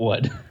stuff.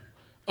 What?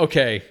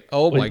 Okay.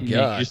 Oh my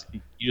God.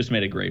 You just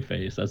made a great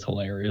face. That's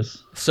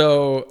hilarious.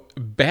 So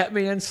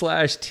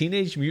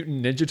Batman/Teenage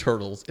Mutant Ninja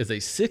Turtles is a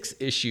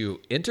 6-issue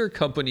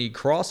intercompany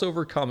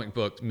crossover comic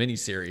book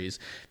miniseries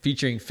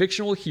featuring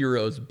fictional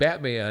heroes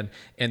Batman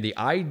and the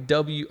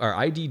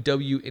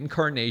IDW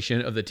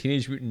incarnation of the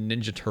Teenage Mutant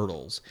Ninja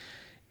Turtles.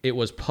 It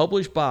was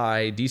published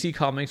by DC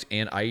Comics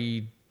and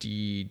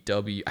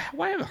IDW.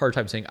 Why I have a hard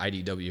time saying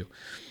IDW?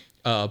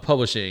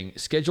 Publishing,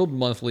 scheduled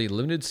monthly,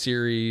 limited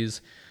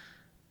series,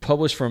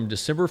 published from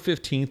December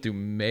 15th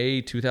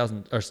through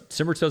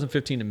December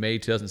 2015 to May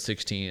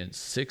 2016 in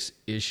 6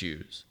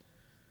 issues.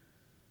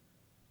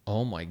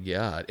 Oh my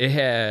God. It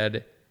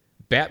had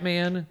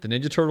Batman, the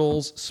Ninja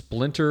Turtles,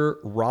 Splinter,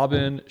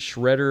 Robin,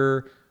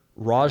 Shredder,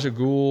 Ra's al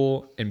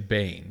Ghul, and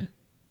Bane.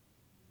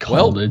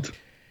 Called it.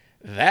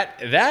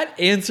 That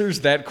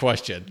answers that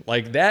question.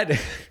 Like that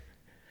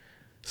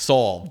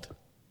solved.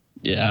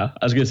 Yeah,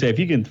 I was gonna say if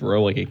you can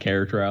throw like a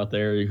character out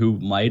there who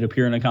might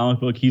appear in a comic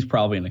book, he's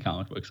probably in a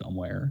comic book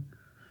somewhere.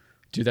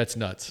 Dude, that's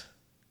nuts.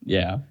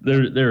 Yeah,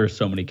 there are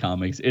so many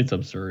comics. It's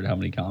absurd how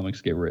many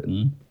comics get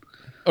written.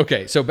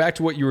 Okay, so back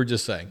to what you were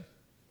just saying.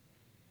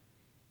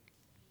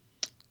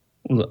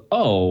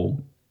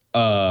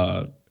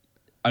 I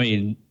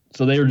mean,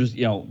 so they were just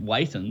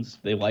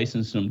licensed. They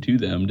licensed them to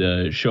them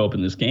to show up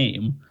in this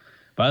game.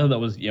 But I thought that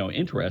was,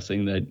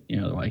 interesting that,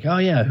 they're like, oh,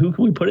 yeah, who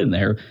can we put in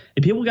there?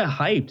 And people got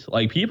hyped.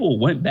 Like, people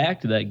went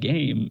back to that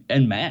game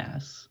en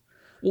masse.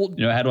 Well,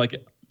 had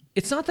like...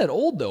 It's not that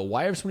old, though.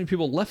 Why have so many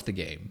people left the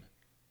game?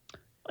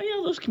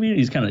 Well, those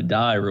communities kind of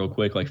die real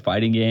quick. Like,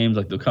 fighting games,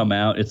 like, they'll come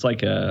out. It's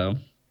like,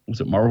 was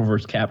it Marvel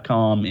vs.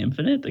 Capcom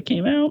Infinite that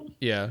came out?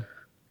 Yeah.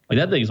 Like,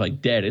 that thing's,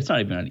 like, dead. It's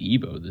not even on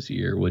Evo this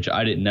year, which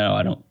I didn't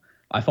know.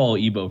 I follow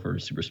Evo for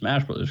Super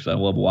Smash Bros. Because I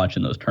love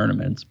watching those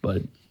tournaments,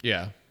 but...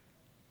 Yeah.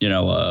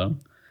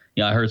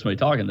 I heard somebody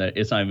talking that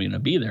it's not even going to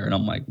be there, and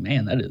I'm like,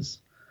 man,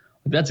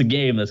 that's a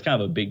game that's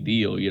kind of a big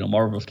deal.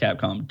 Marvel's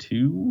Capcom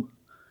 2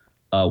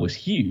 was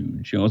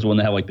huge. It was the one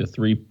that had like the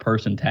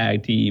 3-person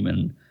tag team,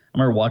 and I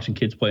remember watching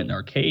kids play it in the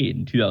arcade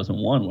in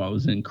 2001 when I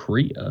was in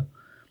Korea,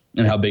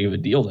 and how big of a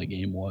deal that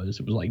game was.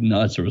 It was like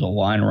nuts. There was a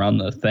line around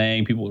the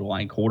thing. People would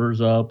line quarters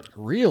up.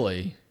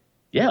 Really?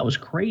 Yeah, it was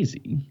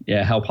crazy.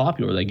 Yeah, how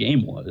popular that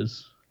game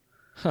was.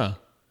 Huh.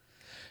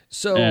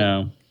 So,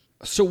 Yeah.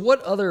 so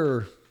what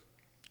other?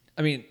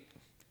 I mean,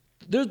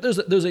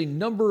 there's a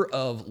number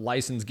of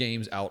licensed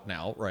games out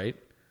now, right?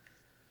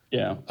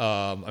 Yeah.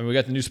 I mean, we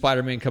got the new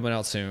Spider-Man coming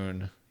out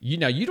soon. You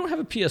don't have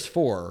a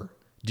PS4.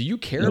 Do you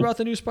care about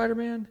the new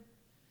Spider-Man?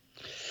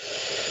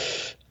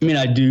 I mean,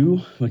 I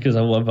do, because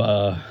I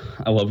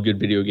love good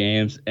video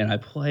games, and I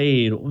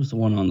played, what was the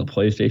one on the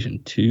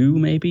PlayStation 2,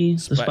 maybe?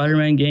 The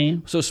Spider-Man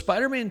game? So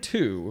Spider-Man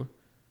 2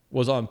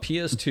 was on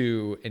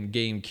PS2 and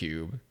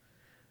GameCube.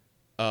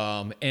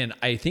 And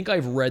I think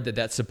I've read that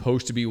that's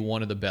supposed to be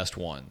one of the best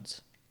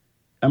ones.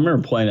 I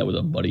remember playing that with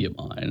a buddy of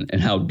mine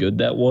and how good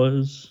that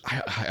was.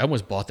 I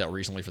almost bought that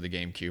recently for the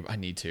GameCube. I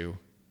need to.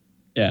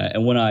 Yeah,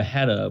 and when I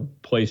had a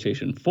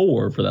PlayStation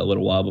 4 for that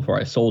little while before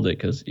I sold it,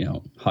 because,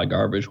 hot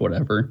garbage,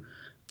 whatever,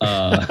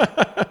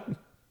 I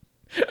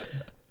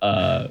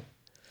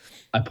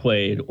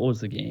played, what was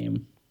the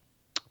game?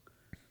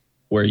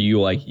 Where you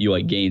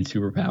gain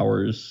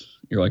superpowers.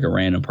 You're like a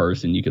random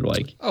person. You could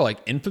like... Oh, like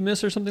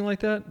Infamous or something like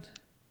that?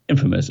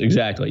 Infamous,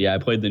 exactly. Yeah, I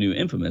played the new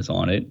Infamous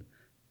on it.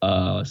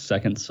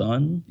 Second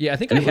Son. Yeah, I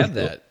think I have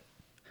that.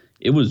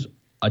 It was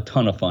a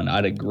ton of fun. I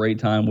had a great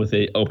time with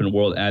it, open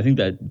world. And I think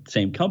that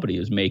same company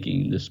is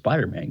making the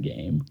Spider-Man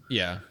game.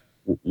 Yeah.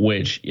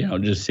 Which,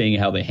 just seeing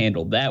how they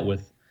handled that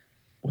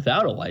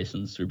without a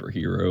licensed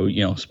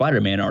superhero.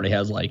 Spider-Man already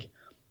has like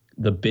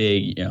the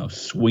big,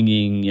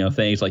 swinging,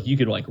 things. Like you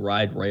could like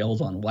ride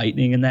rails on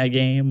lightning in that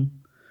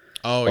game.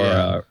 Oh, or,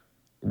 yeah.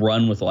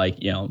 Run with like,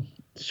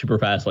 super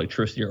fast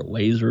electricity or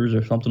lasers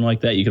or something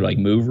like that. You could like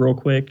move real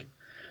quick.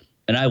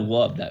 And I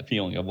love that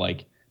feeling of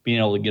like being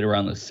able to get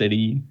around the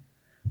city.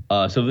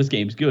 So if this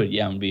game's good,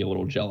 yeah, I'm gonna be a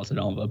little jealous I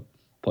don't have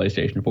a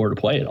PlayStation 4 to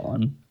play it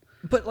on.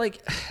 But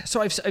like,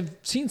 so I've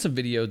seen some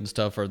videos and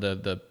stuff, or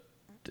the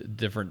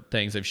different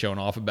things they've shown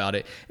off about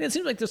it, and it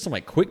seems like there's some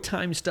like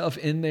QuickTime stuff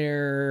in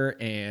there,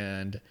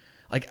 and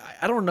like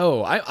I don't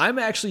know.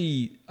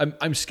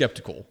 I'm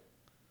skeptical.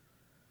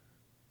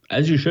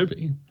 As you should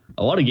be.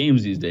 A lot of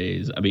games these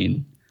days. I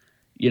mean,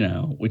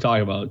 we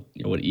talk about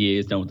what EA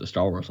has done with the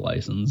Star Wars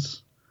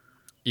license.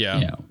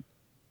 Yeah.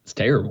 It's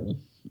terrible.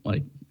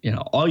 Like,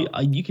 all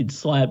you could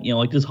slap,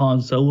 like this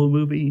Han Solo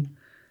movie,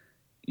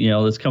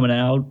 that's coming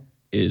out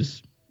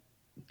is,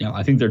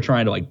 I think they're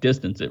trying to like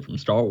distance it from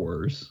Star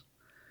Wars.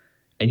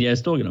 And yeah,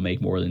 it's still going to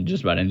make more than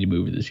just about any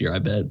movie this year, I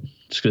bet.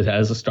 Just because it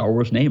has a Star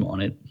Wars name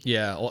on it.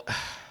 Yeah. Well,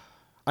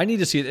 I need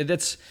to see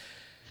it.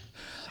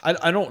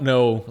 I don't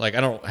know. Like,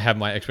 I don't have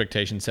my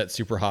expectations set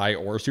super high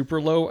or super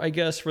low, I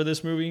guess, for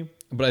this movie.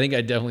 But I think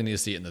I definitely need to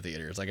see it in the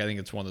theaters. Like, I think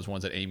it's one of those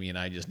ones that Amy and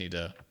I just need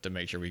to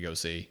make sure we go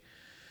see.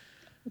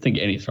 I think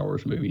any Star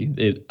Wars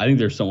movie, I think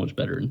they're so much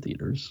better in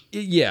theaters.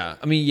 Yeah.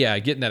 I mean, yeah,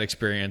 getting that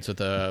experience with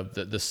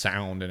the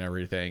sound and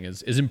everything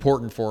is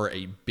important for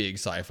a big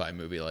sci-fi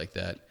movie like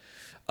that.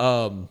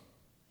 So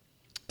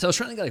I was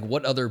trying to think, like,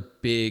 what other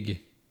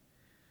big,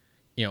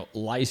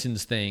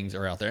 licensed things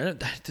are out there. And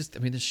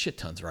there's shit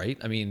tons, right?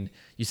 I mean,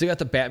 you still got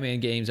the Batman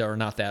games that are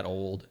not that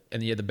old.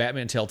 And you had the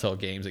Batman Telltale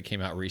games that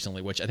came out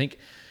recently, which I think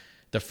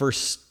the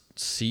first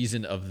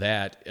season of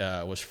that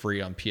was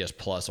free on PS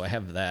Plus. So I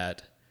have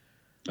that.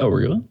 Oh,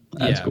 really?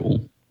 That's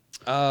cool.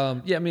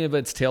 Yeah, I mean, but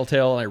it's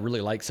Telltale, and I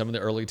really like some of the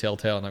early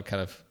Telltale, and I've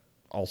kind of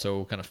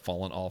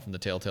fallen off from the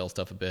Telltale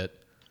stuff a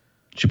bit.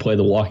 Did you play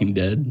The Walking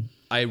Dead?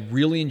 I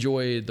really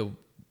enjoyed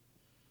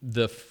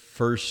the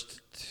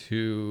first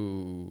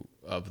two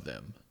of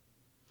them.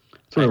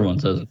 So everyone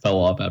says it fell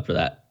off after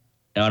that.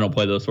 And I don't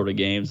play those sort of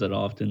games that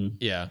often.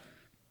 Yeah.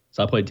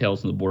 So I played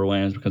Tales from the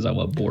Borderlands because I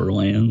love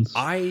Borderlands.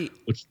 I'm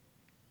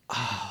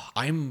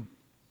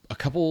a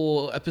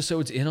couple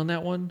episodes in on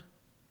that one.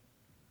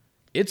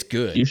 It's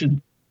good. You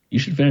should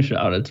finish it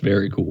out. It's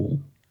very cool.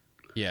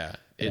 Yeah,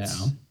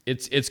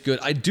 it's good.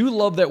 I do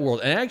love that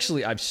world. And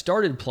actually, I've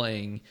started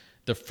playing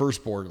the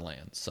first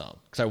Borderlands some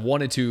because I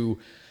wanted to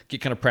get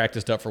kind of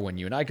practiced up for when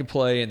you and I could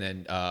play. And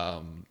then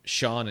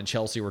Sean and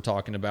Chelsea were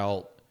talking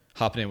about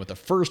hopping in with the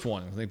first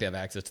one. I think they have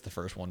access to the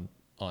first one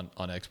on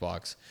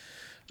Xbox.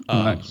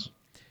 Nice.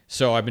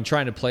 So I've been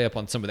trying to play up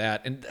on some of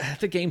that. And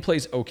the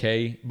gameplay's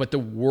okay, but the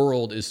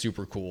world is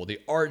super cool. The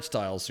art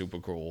style is super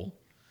cool.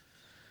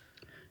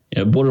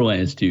 Yeah,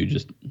 Borderlands 2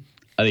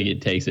 I think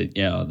it takes it,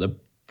 the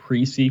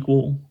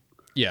pre-sequel.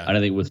 Yeah. I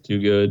don't think it was too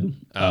good.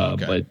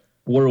 Okay. But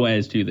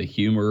Borderlands 2, the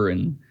humor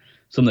and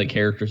some of the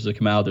characters that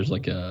come out, there's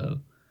like a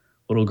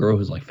little girl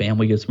whose like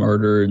family gets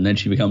murdered, and then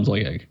she becomes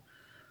like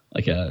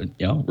a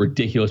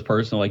ridiculous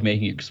person, like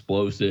making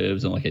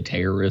explosives and like a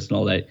terrorist and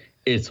all that.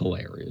 It's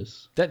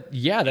hilarious.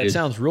 That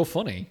sounds real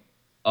funny.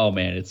 Oh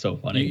man, it's so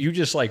funny. You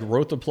just like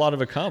wrote the plot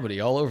of a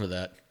comedy all over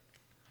that.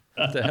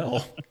 What the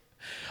hell?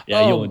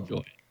 Yeah, you'll enjoy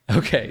it.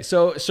 Okay,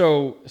 so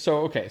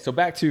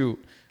back to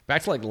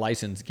like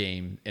licensed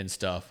game and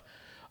stuff.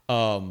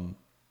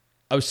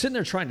 I was sitting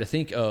there trying to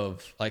think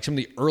of like some of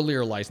the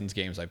earlier licensed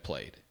games I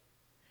played.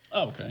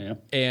 Oh, okay, yeah.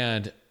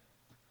 And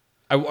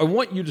I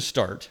want you to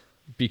start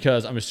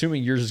because I'm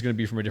assuming yours is going to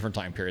be from a different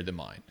time period than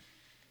mine.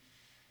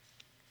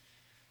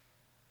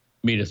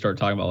 Me to start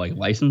talking about like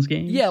licensed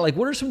games? Yeah, like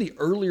what are some of the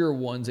earlier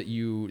ones that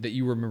you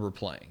remember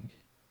playing?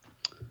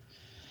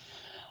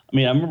 I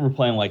mean, I remember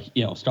playing like,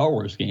 Star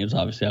Wars games.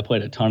 Obviously, I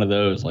played a ton of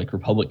those, like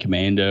Republic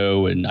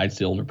Commando and Knights of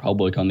the Old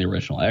Republic on the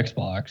original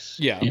Xbox.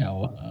 Yeah.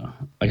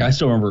 Like I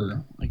still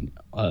remember, like,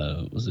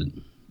 was it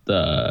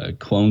the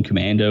Clone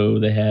Commando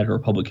they had?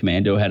 Republic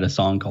Commando had a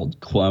song called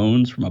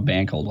Clones from a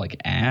band called like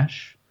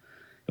Ash.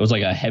 It was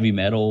like a heavy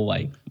metal,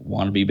 like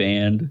wannabe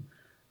band.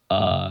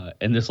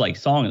 And this like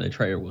song in the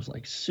trailer was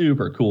like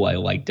super cool. I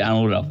like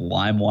downloaded off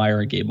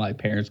LimeWire and gave my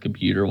parents'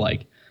 computer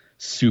like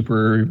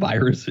super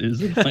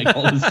viruses and like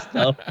all this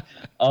stuff.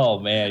 Oh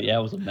man, yeah,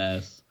 it was a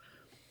mess.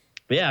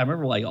 But yeah, I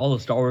remember like all the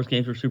Star Wars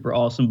games were super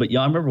awesome. But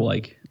yeah, I remember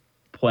like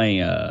playing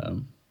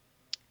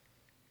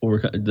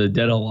the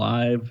Dead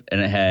Alive,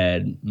 and it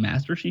had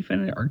Master Chief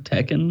in it, or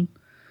Tekken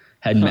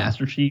had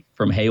Master Chief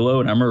from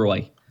Halo, and I remember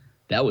like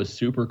that was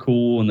super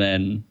cool. And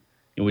then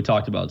we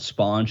talked about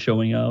Spawn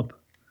showing up.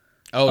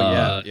 Oh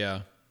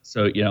yeah.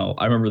 So,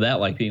 I remember that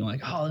like being like,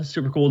 oh, that's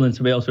super cool. And then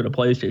somebody else at a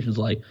PlayStation's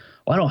like,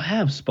 well, I don't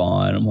have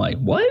Spawn. I'm like,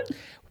 what?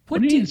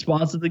 What do you need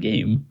Spawn's in the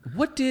game?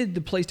 What did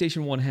the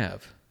PlayStation 1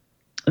 have?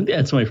 I think they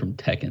had somebody from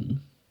Tekken.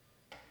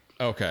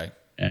 Okay.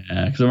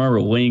 Because I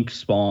remember Link,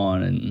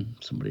 Spawn, and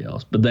somebody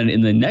else. But then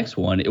in the next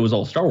one, it was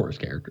all Star Wars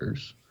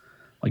characters.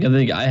 Like, I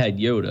think I had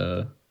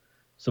Yoda.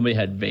 Somebody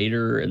had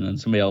Vader. And then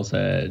somebody else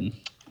had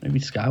maybe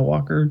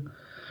Skywalker.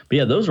 But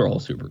yeah, those are all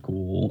super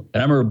cool.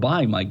 And I remember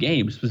buying my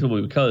game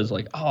specifically because,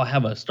 like, oh, I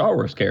have a Star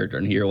Wars character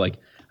in here. Like,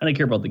 I didn't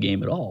care about the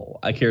game at all.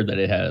 I cared that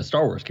it had a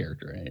Star Wars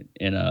character in it.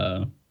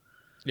 And,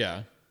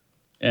 yeah.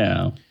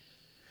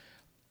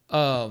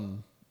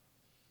 I'm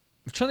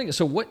trying to think.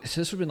 So this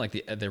would have been like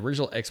the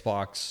original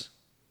Xbox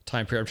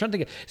time period. I'm trying to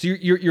think. So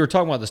you were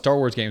talking about the Star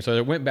Wars games. So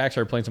I went back,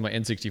 started playing some of my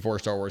N64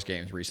 Star Wars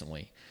games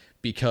recently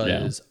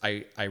because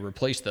I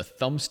replaced the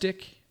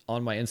thumbstick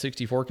on my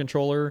N64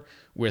 controller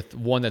with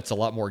one that's a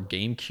lot more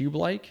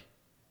GameCube-like.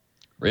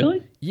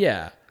 Really?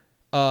 Yeah.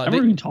 I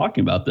remember you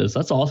talking about this.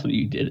 That's awesome that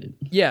you did it.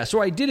 Yeah,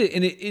 so I did it,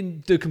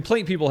 and the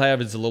complaint people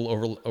have is a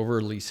little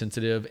overly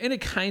sensitive, and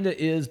it kind of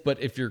is,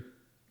 but if you're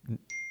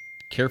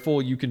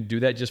careful, you can do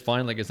that just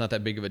fine. Like, it's not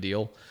that big of a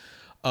deal.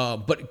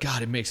 But,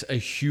 God, it makes a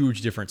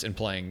huge difference in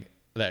playing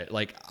that.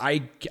 Like,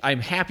 I'm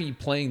happy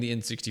playing the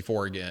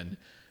N64 again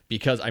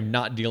because I'm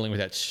not dealing with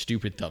that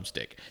stupid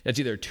thumbstick. That's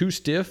either too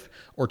stiff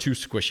or too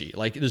squishy.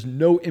 Like, there's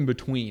no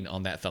in-between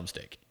on that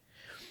thumbstick.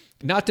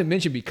 Not to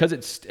mention, because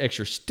it's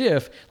extra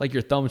stiff, like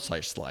your thumb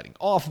starts sliding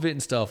off of it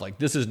and stuff. Like,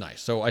 this is nice.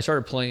 So I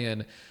started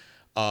playing,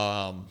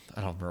 I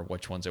don't remember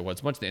which ones it was.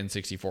 A bunch of the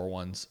N64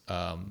 ones,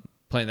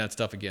 playing that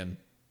stuff again.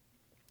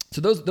 So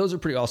those are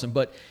pretty awesome.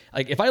 But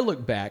like, if I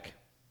look back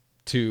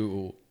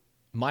to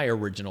my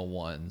original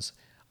ones,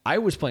 I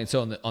was playing,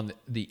 so on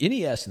the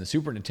NES and the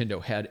Super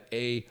Nintendo had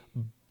a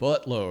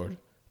buttload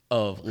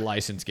of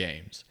licensed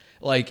games.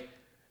 Like,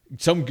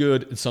 some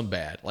good and some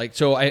bad. Like,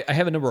 so I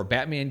have a number of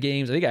Batman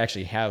games. I think I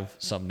actually have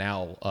some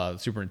now,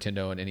 Super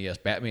Nintendo and NES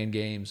Batman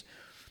games.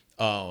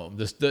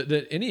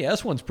 The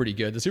NES one's pretty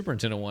good. The Super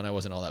Nintendo one I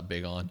wasn't all that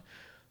big on.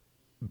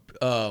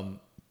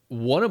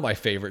 One of my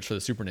favorites for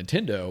the Super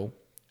Nintendo,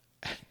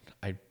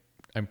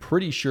 I'm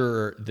pretty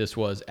sure this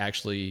was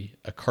actually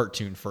a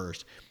cartoon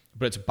first,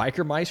 but it's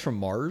Biker Mice from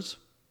Mars.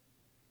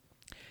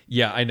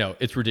 Yeah, I know.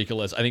 It's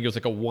ridiculous. I think it was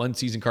like a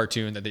one-season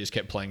cartoon that they just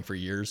kept playing for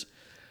years.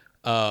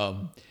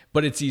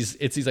 But it's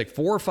these like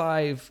 4 or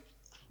 5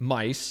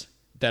 mice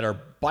that are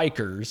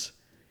bikers,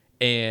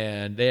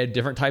 and they had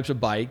different types of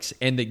bikes.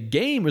 And the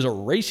game is a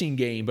racing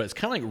game, but it's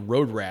kind of like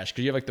Road Rash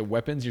because you have like the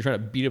weapons. You're trying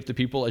to beat up the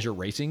people as you're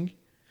racing.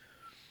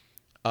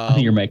 I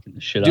think you're making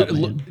the shit up.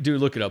 Dude,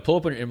 look it up. Pull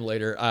up on your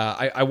emulator.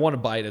 I want to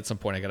buy it at some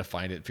point. I got to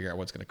find it and figure out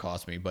what's going to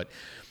cost me. But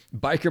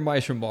Biker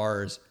Mice from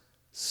Mars,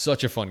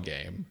 such a fun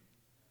game.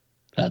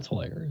 That's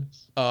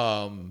hilarious.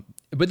 But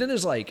then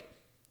there's like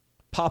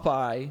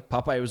Popeye.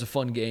 Popeye was a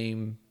fun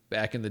game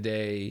back in the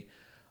day.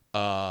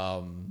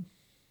 God,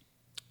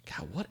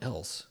 what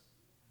else?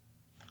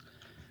 I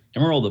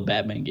remember all the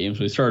Batman games.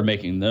 When we started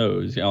making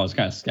those, I was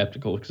kind of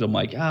skeptical because I'm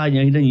like, he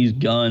didn't use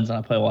guns, and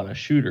I play a lot of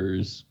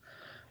shooters.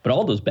 But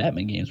all those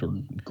Batman games were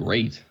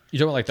great. You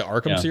talking about like the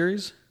Arkham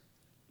series?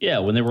 Yeah,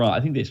 when they were on,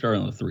 I think they started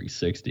on the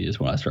 360 is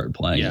when I started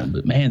playing them.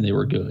 But man, they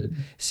were good.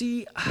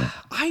 See,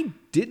 I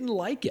didn't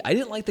like it. I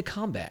didn't like the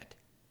combat.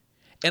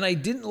 And I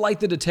didn't like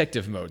the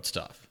detective mode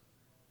stuff.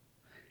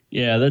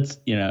 Yeah, that's,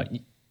 I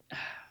don't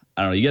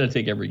know. You got to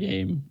take every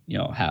game,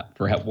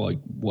 for like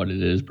what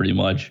it is pretty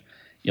much.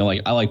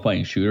 Like I like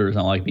playing shooters.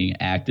 I like being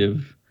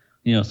active.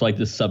 It's like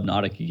this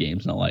Subnautica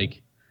game's not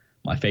like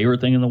my favorite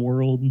thing in the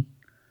world.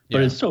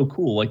 But it's so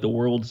cool. Like the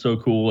world's so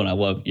cool, and I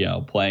love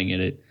playing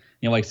in it.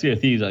 Like Sea of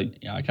Thieves, I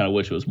kind of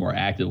wish it was more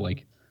active.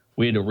 Like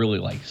we had to really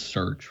like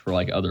search for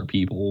like other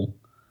people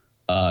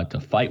to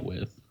fight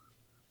with.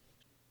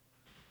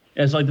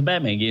 And it's like the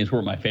Batman games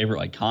weren't my favorite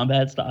like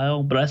combat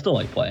style, but I still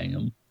like playing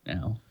them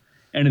now.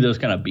 Any of those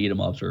kind of beat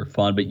 'em ups are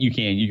fun, but you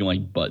can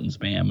like button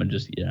spam and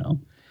just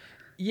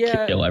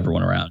Yeah. kill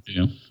everyone around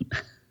you.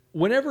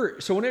 When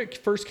it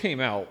first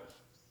came out,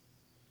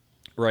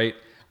 right?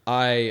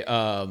 I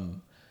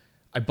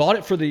bought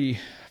it for the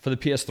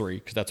PS3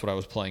 because that's what I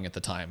was playing at the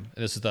time.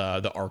 And this is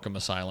the Arkham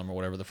Asylum or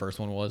whatever the first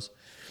one was.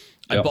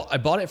 Yep. I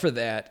bought it for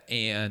that,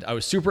 and I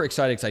was super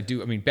excited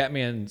because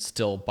Batman's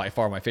still by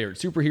far my favorite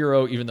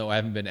superhero, even though I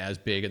haven't been as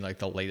big in like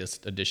the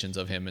latest editions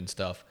of him and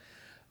stuff.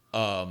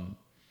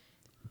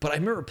 But I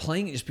remember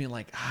playing it just being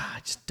like, I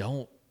just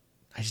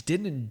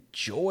didn't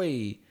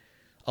enjoy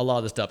a lot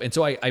of the stuff. And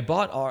so I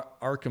bought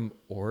Arkham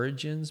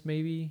Origins,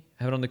 maybe.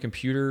 I have it on the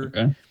computer.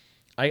 Okay.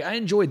 I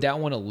enjoyed that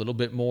one a little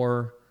bit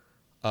more.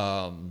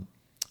 I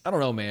don't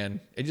know,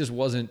 man. It just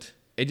wasn't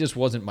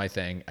my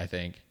thing, I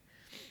think.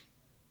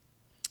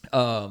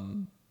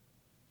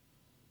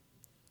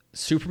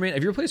 Superman.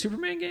 Have you ever played a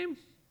Superman game?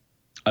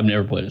 I've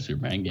never played a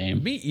Superman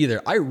game. Me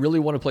either. I really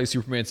want to play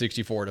Superman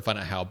 64 to find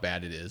out how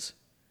bad it is.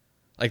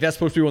 Like, that's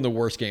supposed to be one of the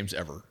worst games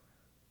ever.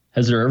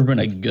 Has there ever been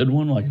a good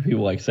one? Like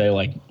people like say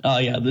like, oh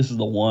yeah, this is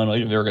the one.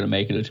 Like if they're gonna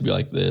make it, it should be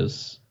like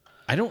this.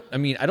 I don't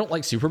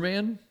like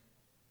Superman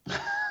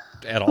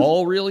at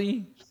all,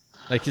 really.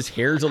 Like, his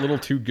hair's a little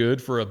too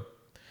good for a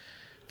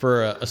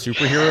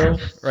superhero,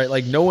 right?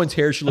 Like, no one's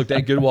hair should look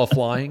that good while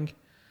flying.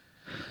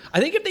 I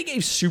think if they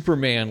gave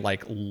Superman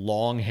like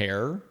long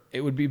hair,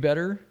 it would be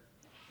better.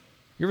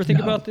 You ever think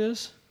about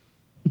this?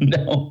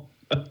 No.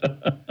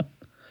 But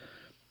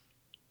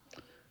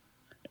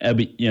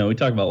we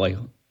talk about like,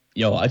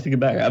 I think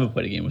back. I haven't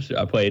played a game with.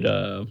 I played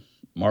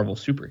Marvel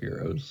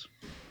Superheroes.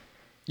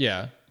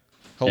 Yeah.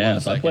 Hold on a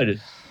so second. I played it.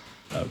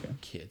 Okay.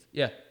 Kids.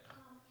 Yeah.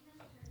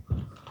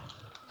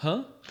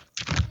 Huh?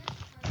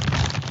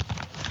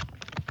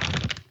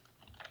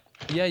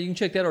 Yeah, you can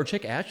check that or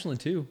check Ashland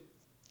too.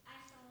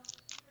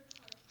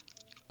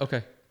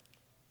 Okay.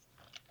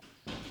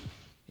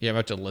 Yeah, I'm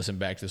about to listen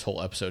back to this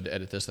whole episode to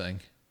edit this thing.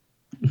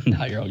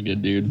 Nah, you're all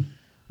good, dude.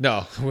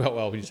 No,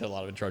 well, we just had a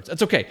lot of intros.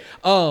 That's okay.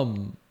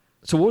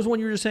 So what was the one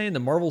you were just saying? The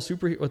Marvel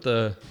Super with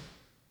the.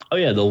 Oh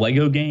yeah, the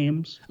Lego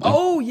games.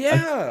 Oh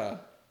yeah.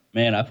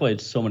 Man, I played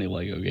so many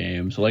Lego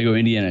games. Lego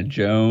Indiana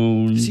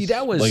Jones. See,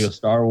 that was Lego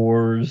Star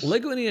Wars.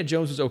 Lego Indiana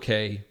Jones was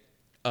okay.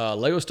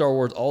 Lego Star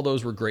Wars, all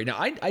those were great. Now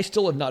I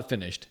still have not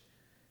finished,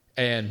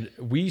 and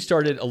we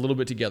started a little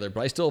bit together,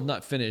 but I still have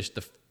not finished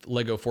the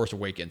Lego Force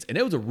Awakens, and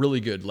it was a really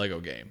good Lego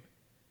game.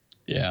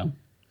 Yeah.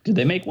 Did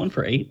they make one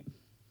for 8?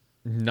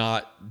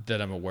 Not that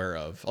I'm aware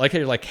of. I like how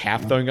you're like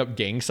half throwing up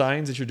gang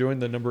signs that you're doing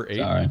the number 8.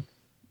 Sorry.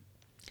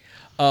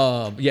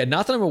 Yeah,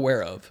 not that I'm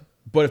aware of.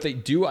 But if they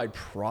do, I'd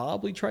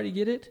probably try to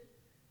get it.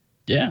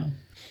 Yeah.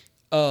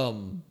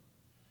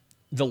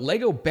 The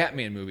Lego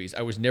Batman movies,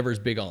 I was never as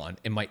big on.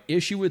 And my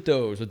issue with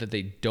those was that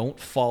they don't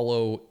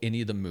follow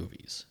any of the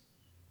movies.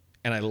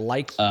 And I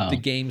like the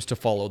games to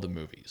follow the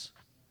movies.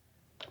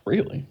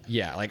 Really?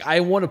 Yeah, like I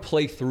want to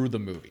play through the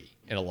movie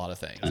in a lot of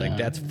things. Like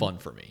that's fun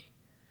for me.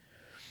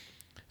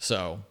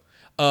 So,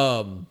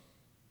 I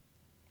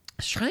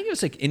was trying to give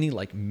us like any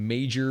like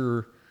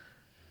major,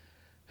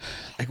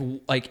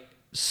 like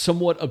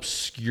somewhat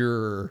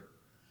obscure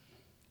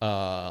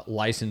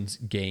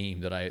licensed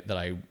game that I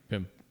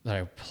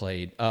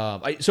played.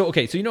 I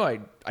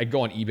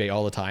go on eBay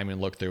all the time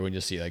and look through and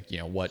just see like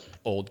what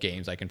old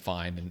games I can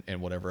find and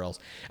whatever else.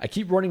 I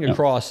keep running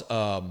across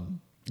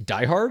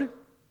Die Hard.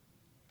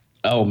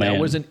 Oh man, that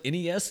was an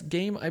NES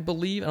game, I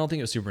believe. I don't think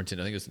it was Super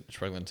Nintendo. I think it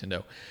was regular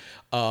Nintendo.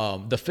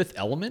 The Fifth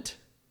Element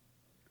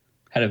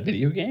had a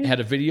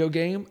video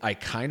game. I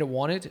kind of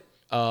want it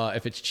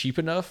if it's cheap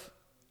enough.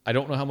 I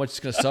don't know how much it's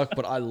going to suck,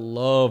 but I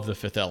love The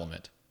Fifth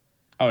Element.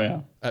 Oh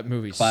yeah, that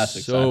movie's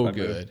classic, so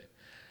good.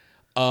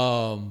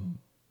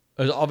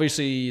 There's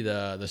obviously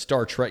the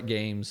Star Trek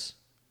games,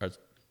 or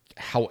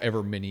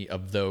however many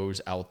of those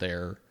out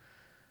there.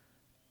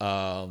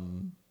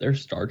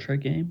 There's Star Trek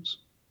games.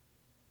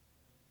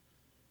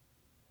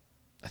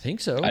 I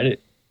think so. I didn't.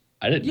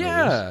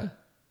 Yeah. Know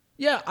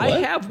yeah. What? I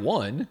have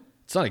one.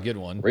 It's not a good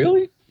one.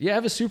 Really? Yeah, I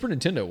have a Super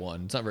Nintendo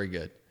one. It's not very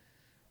good,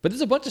 but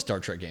there's a bunch of Star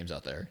Trek games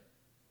out there.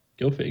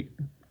 Go figure.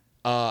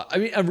 I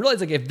mean, I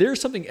realize like if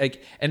there's something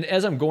like, and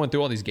as I'm going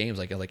through all these games,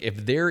 like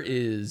if there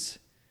is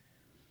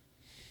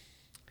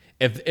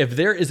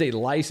a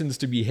license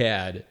to be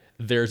had,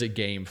 there's a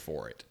game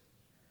for it.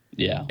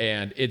 Yeah.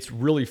 And it's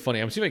really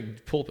funny. I'm seeing if I can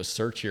pull up a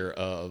search here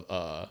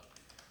of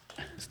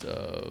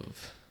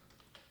stuff.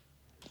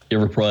 You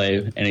ever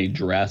play any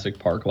Jurassic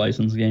Park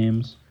license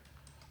games?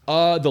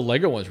 The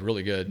Lego one's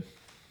really good.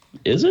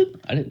 Is it?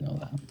 I didn't know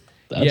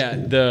that.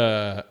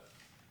 That's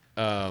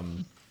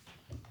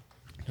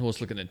cool.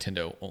 Let's look at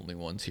Nintendo only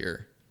ones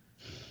here.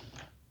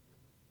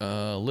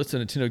 List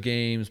of Nintendo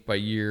games by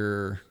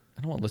year.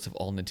 I don't want a list of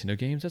all Nintendo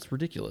games. That's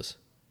ridiculous.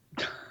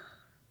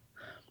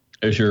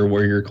 Is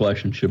where your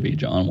collection should be,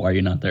 John? Why are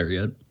you not there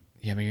yet?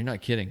 Yeah, I mean, you're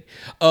not kidding.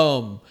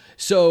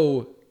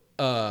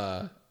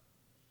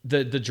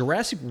 the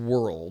Jurassic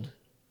World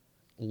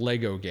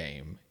Lego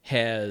game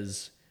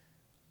has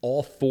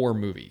all 4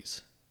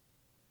 movies.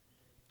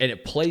 And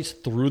it plays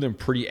through them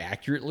pretty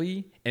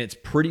accurately, and it's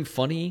pretty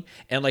funny.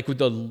 And like with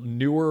the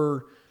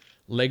newer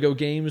Lego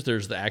games,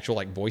 there's the actual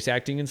like voice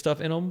acting and stuff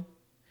in them,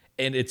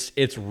 and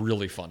it's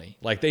really funny.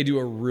 Like they do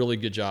a really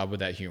good job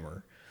with that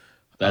humor.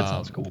 That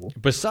sounds cool.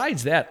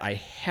 Besides that, I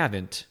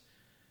haven't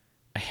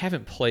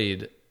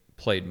played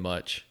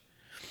much.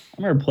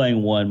 I remember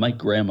playing one. My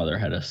grandmother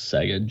had a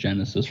Sega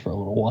Genesis for a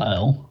little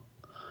while,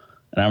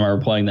 and I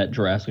remember playing that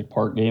Jurassic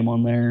Park game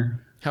on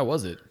there. How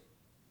was it?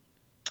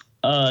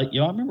 I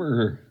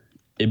remember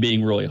it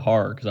being really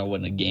hard because I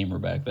wasn't a gamer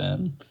back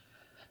then.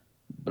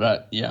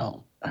 But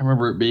I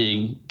remember it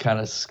being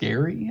kind of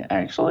scary,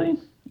 actually.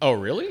 Oh,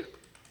 really?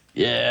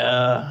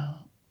 Yeah,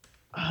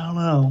 I don't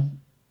know.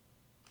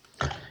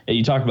 Yeah,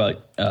 you talk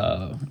about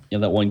that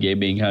one game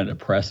being kind of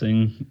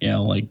depressing.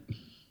 Like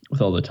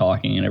with all the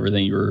talking and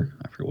everything.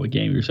 I forget what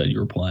game you said you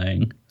were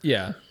playing.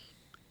 Yeah.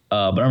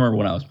 But I remember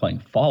when I was playing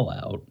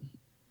Fallout,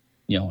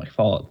 like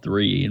Fallout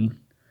 3, and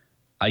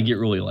I get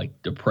really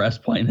like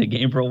depressed playing the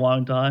game for a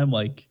long time.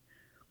 Like,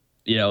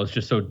 it's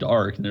just so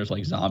dark and there's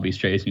like zombies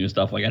chasing you and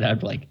stuff. Like I'd have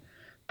to like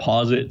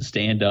pause it,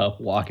 stand up,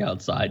 walk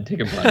outside,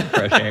 take a breath of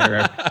fresh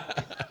air,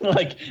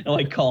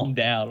 and calm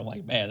down. I'm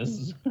like, man,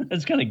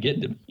 it's kind of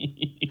getting to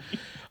me.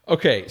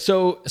 Okay,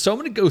 so I'm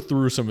going to go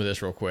through some of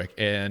this real quick,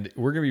 and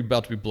we're going to be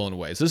about to be blown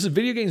away. So this is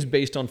video games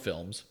based on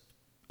films.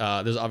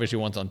 There's obviously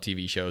ones on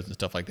TV shows and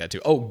stuff like that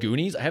too. Oh,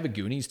 Goonies! I have a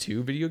Goonies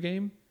 2 video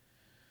game.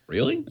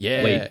 Really?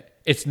 Yeah. Wait,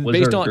 it's was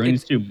based there on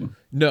Goonies 2?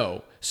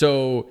 No.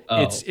 So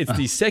Oh. it's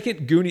the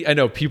second Goonies. I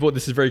know people.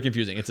 This is very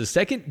confusing. It's the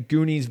second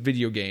Goonies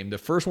video game. The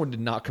first one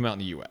did not come out in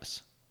the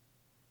U.S.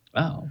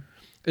 Oh.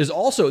 There's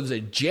a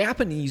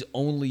Japanese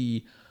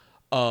only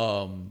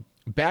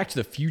Back to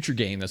the Future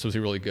game that's supposed to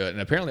be really good,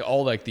 and apparently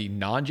all like the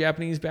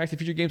non-Japanese Back to the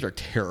Future games are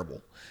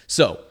terrible.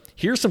 So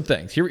here's some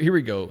things. Here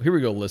we go,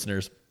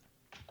 listeners.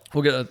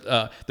 We'll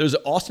get there's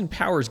Austin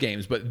Powers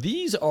games, but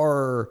these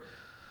are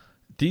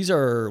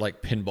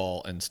like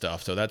pinball and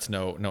stuff. So that's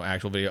no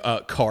actual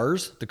video.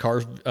 Cars, the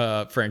Cars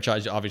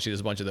franchise. Obviously,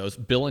 there's a bunch of those.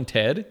 Bill and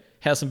Ted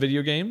has some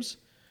video games.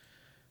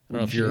 I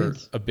don't know if you're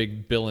a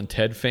big Bill and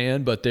Ted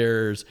fan, but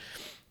there's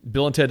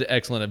Bill and Ted: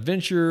 Excellent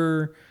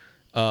Adventure,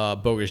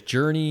 Bogus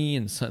Journey,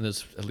 and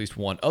there's at least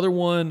one other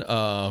one.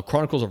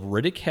 Chronicles of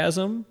Riddick has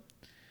them.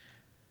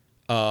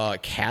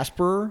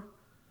 Casper,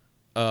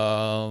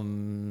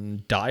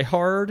 Die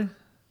Hard,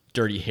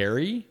 Dirty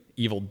Harry,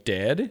 Evil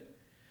Dead,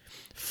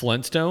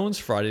 Flintstones,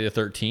 Friday the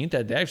 13th.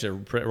 That actually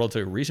a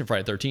relatively recent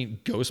Friday the 13th.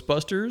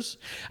 Ghostbusters.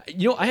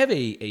 I have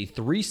a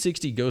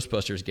 360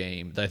 Ghostbusters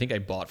game that I think I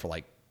bought for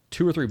like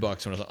 $2 or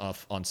 $3 when it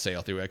was on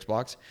sale through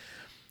Xbox.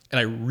 And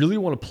I really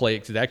want to play it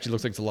because it actually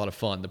looks like it's a lot of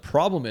fun. The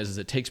problem is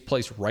it takes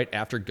place right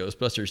after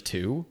Ghostbusters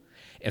 2.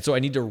 And so I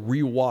need to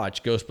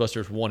rewatch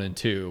Ghostbusters 1 and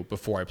 2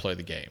 before I play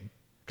the game.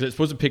 Because it's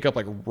supposed to pick up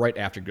like right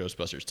after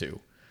Ghostbusters 2.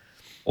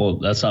 Well,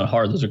 that's not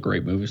hard. Those are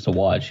great movies to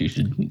watch. You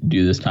should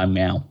do this time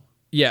now.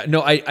 Yeah,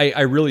 no,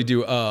 I really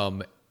do.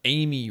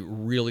 Amy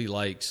really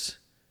likes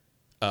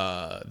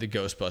the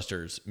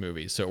Ghostbusters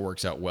movies, so it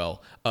works out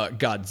well.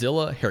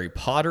 Godzilla, Harry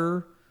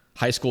Potter,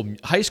 High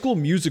School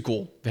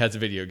Musical has a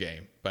video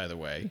game, by the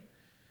way.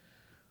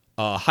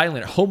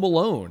 Highlander, Home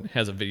Alone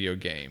has a video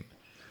game.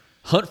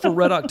 Hunt for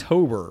Red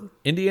October,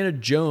 Indiana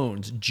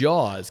Jones,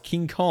 Jaws,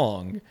 King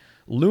Kong,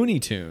 Looney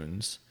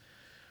Tunes,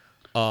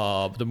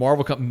 the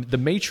Marvel Company, The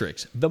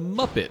Matrix, The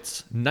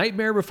Muppets,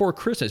 Nightmare Before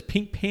Christmas,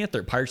 Pink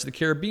Panther, Pirates of the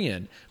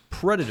Caribbean,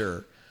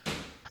 Predator,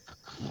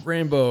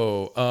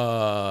 Rambo,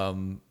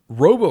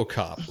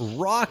 RoboCop,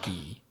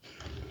 Rocky.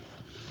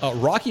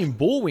 Rocky and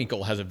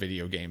Bullwinkle has a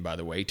video game, by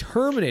the way.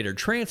 Terminator,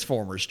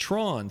 Transformers,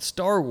 Tron,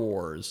 Star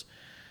Wars.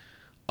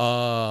 It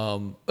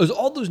was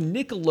all those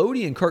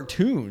Nickelodeon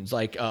cartoons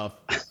like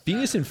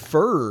Phineas and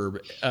Ferb.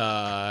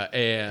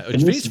 And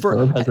Phineas and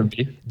Ferb has a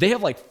they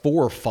have like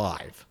 4 or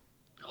 5.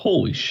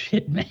 Holy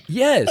shit, man.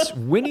 Yes,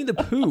 Winnie the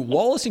Pooh,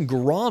 Wallace and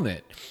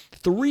Gromit,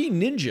 3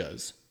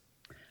 Ninjas.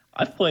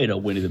 I've played a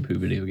Winnie the Pooh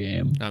video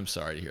game. I'm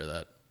sorry to hear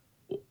that.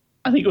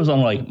 I think it was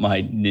on like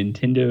my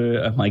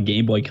Nintendo, my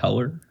Game Boy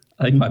Color.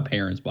 I think my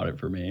parents bought it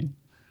for me.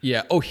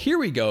 Yeah. Oh, here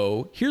we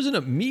go. Here's an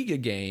Amiga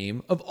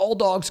game of All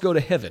Dogs Go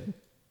to Heaven.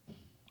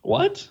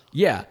 What?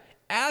 Yeah.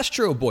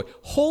 Astro Boy.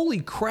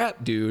 Holy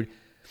crap, dude.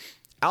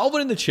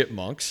 Alvin and the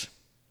Chipmunks.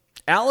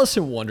 Alice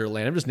in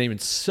Wonderland. I'm just naming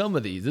some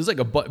of these. This is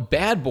like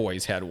Bad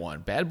Boys had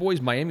one. Bad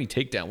Boys Miami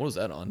Takedown. What was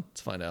that on?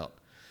 Let's find out.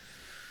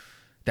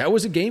 That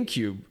was a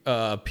GameCube,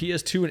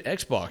 PS2, and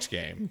Xbox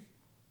game.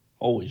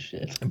 Holy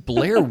shit.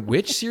 Blair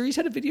Witch series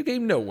had a video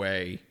game? No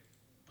way.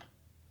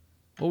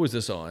 What was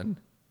this on?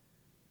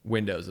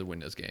 Windows, the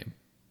Windows game.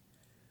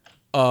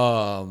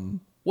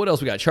 What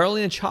else we got?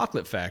 Charlie and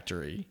Chocolate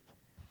Factory.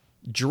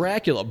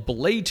 Dracula,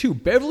 Blade 2,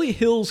 Beverly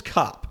Hills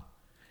Cop.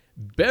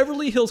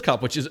 Beverly Hills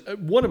Cop, which is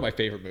one of my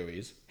favorite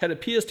movies, had a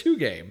PS2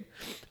 game.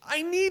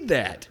 I need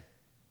that.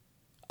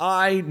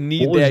 I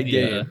need that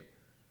game.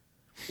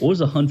 What was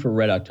the Hunt for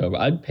Red October?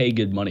 I'd pay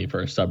good money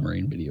for a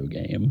submarine video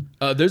game.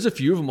 There's a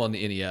few of them on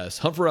the NES.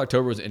 Hunt for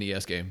October was an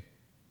NES game.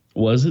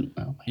 Was it?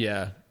 Oh, man.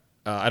 Yeah.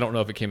 I don't know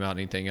if it came out in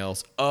anything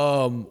else.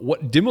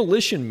 What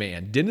Demolition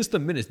Man, Dennis the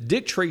Menace,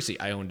 Dick Tracy.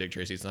 I own Dick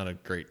Tracy. It's not a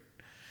great.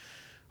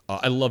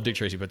 I love Dick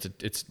Tracy, but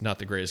it's not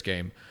the greatest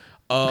game.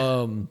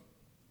 All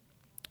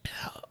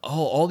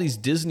these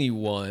Disney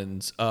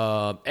ones.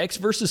 X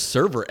versus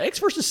Server. X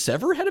versus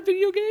Sever had a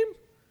video game.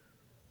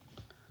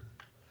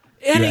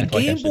 It had a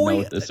Game Boy. Know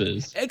what this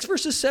is. X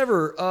versus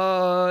Sever.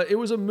 It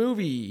was a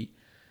movie.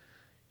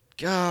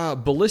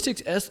 God,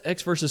 Ballistics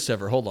X versus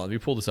Sever. Hold on, let me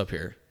pull this up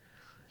here.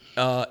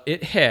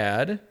 It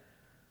had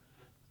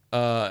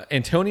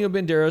Antonio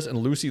Banderas and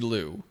Lucy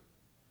Liu.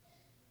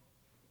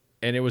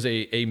 And it was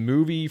a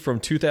movie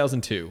from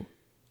 2002.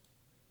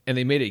 And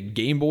they made a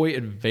Game Boy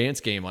Advance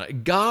game on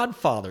it.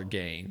 Godfather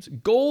games,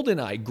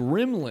 GoldenEye,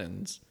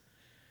 Gremlins,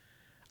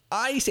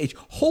 Ice Age.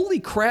 Holy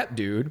crap,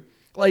 dude.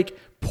 Like,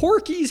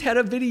 Porky's had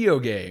a video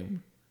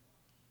game.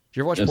 Did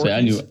you ever watch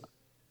Porky's?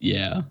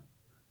 Yeah.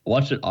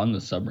 Watched it on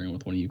the submarine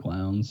with one of you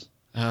clowns.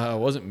 It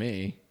wasn't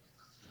me.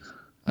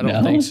 I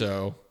don't think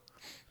so.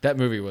 That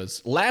movie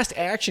was Last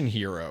Action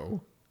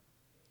Hero.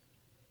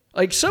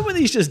 Like, some of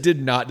these just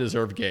did not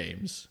deserve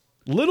games.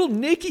 Little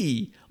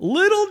Nicky,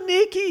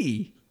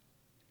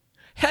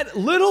 had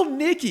Little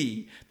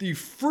Nicky, the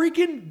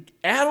freaking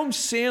Adam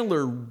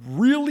Sandler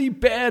really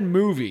bad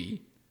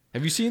movie.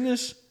 Have you seen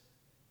this?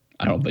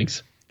 I don't think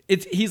so.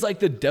 He's like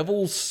the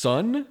devil's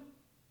son.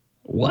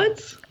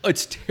 What?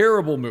 It's a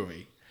terrible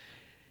movie.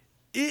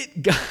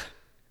 It got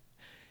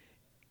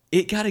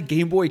a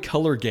Game Boy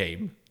Color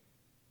game.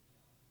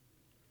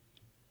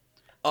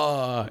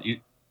 You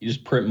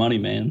just print money,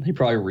 man. He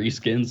probably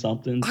reskinned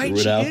something, threw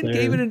it out there.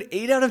 Gave it an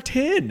 8 out of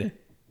 10.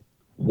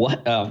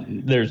 What?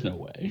 There's no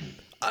way.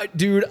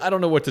 Dude, I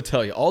don't know what to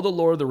tell you. All the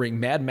Lord of the Ring,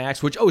 Mad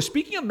Max,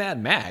 speaking of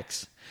Mad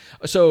Max,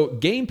 so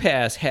Game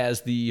Pass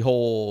has the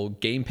whole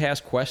Game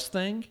Pass Quest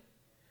thing.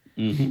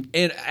 Mm-hmm.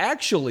 And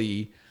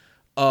actually,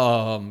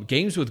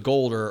 Games with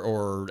Gold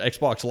or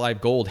Xbox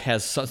Live Gold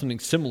has something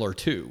similar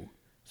too.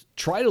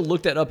 Try to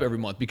look that up every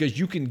month because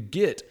you can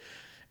get,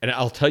 and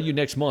I'll tell you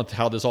next month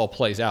how this all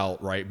plays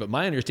out, right? But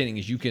my understanding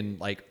is you can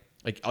like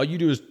all you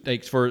do is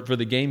like for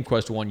the Game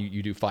Quest one,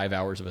 you do 5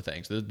 hours of a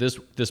thing. So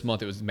this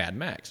month it was Mad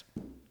Max,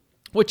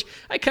 which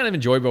I kind of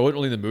enjoyed, but I wasn't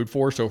really in the mood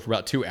for. So for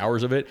about 2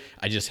 hours of it,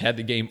 I just had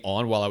the game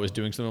on while I was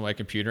doing something on my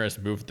computer. I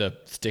just moved the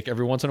stick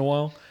every once in a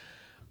while.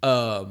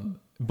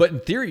 But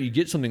in theory, you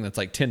get something that's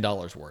like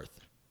 $10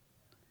 worth.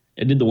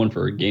 I did the one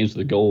for Games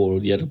with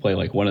Gold. You had to play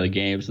like one of the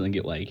games and then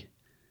get like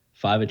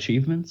 5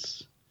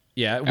 achievements.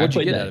 Yeah, what'd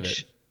you get out of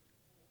it?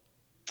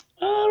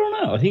 I don't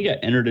know. I think I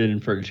entered it in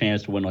for a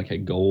chance to win like a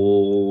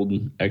gold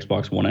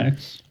Xbox One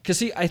X. Because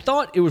see, I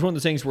thought it was one of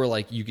the things where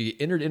like you could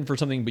get entered in for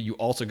something, but you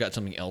also got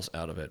something else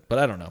out of it. But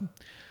I don't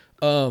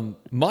know.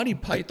 Monty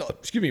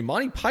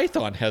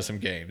Python has some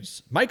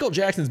games. Michael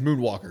Jackson's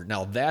Moonwalker.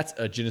 Now that's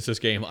a Genesis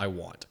game I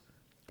want,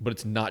 but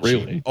it's not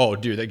really cheap. Oh,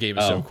 dude, that game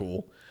is so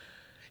cool.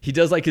 He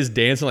does like his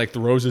dance and like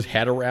throws his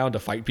hat around to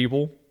fight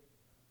people.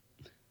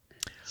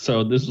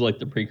 So this is like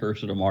the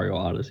precursor to Mario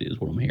Odyssey,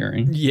 is what I'm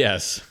hearing.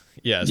 Yes.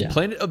 Yeah.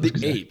 Planet of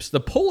the Apes, the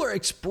Polar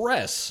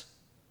Express.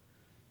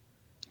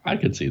 I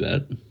could see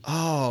that.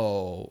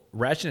 Oh,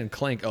 Ratchet and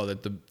Clank. Oh,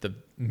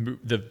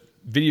 the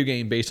video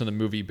game based on the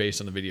movie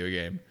based on the video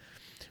game.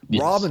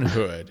 Yes. Robin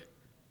Hood,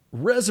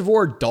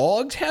 Reservoir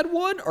Dogs had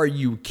one. Are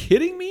you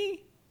kidding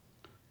me?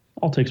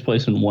 All takes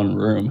place in one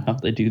room.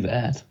 How'd they do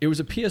that? It was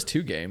a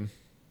PS2 game.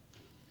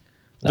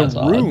 That's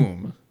The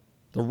Room,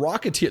 The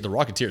Rocketeer. The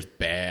Rocketeer's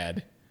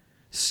bad.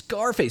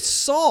 Scarface,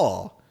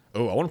 Saw.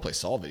 Oh, I want to play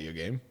Saw video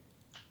game.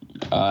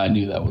 I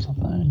knew that was a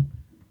thing.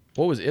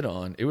 What was it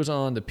on? It was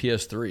on the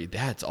PS3.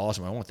 That's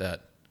awesome. I want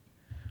that.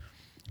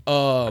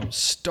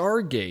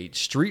 Stargate,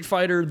 Street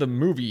Fighter, the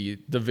movie,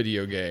 the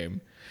video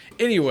game.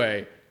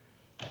 Anyway,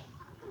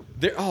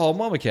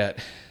 Mama Cat.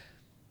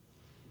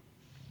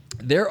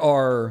 There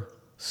are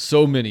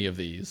so many of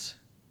these.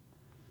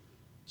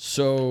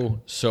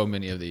 So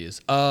many of these.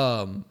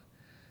 God,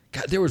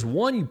 there was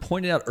one you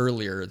pointed out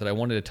earlier that I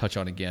wanted to touch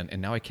on again, and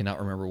now I cannot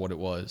remember what it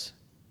was.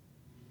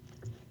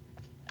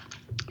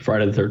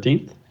 Friday the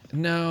 13th?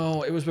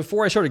 No, it was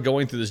before I started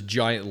going through this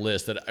giant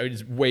list that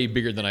is way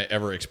bigger than I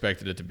ever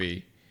expected it to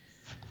be.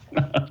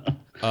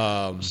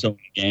 So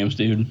many games,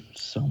 dude.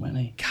 So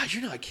many. God,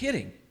 you're not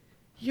kidding.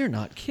 You're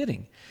not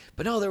kidding.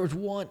 But no, there was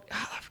one.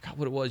 I forgot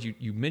what it was.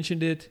 You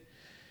mentioned it.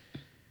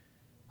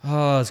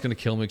 Oh, it's going to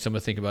kill me because I'm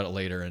going to think about it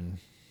later. And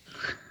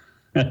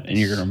and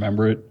you're going to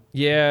remember it?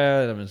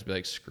 Yeah, I'm going to be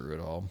like, screw it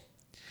all.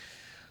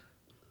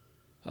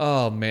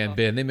 Oh, man,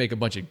 Ben, they make a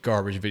bunch of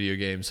garbage video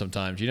games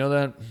sometimes. You know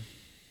that?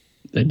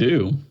 They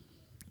do.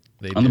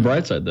 On do. The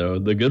bright side, though,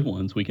 the good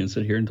ones we can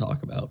sit here and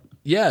talk about.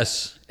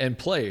 Yes, and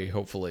play,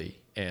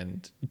 hopefully,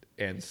 and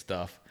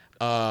stuff.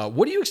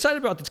 What are you excited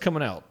about that's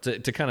coming out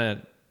to kind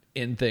of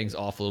end things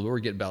off a little bit? We're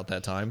getting about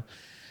that time.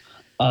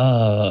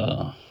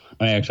 I'm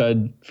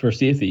excited for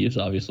Sea of Thieves,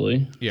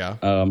 obviously. Yeah.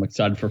 I'm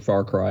excited for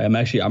Far Cry.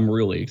 I'm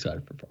really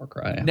excited for Far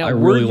Cry. Now, I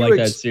really like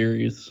that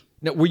series.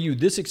 Now, were you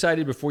this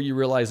excited before you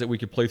realized that we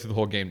could play through the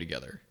whole game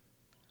together?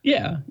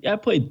 Yeah. I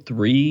played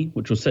 3,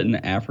 which was set in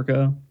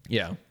Africa.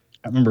 Yeah.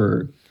 I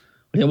remember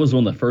that was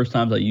one of the first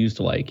times I used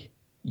to like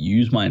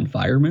use my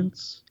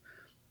environments,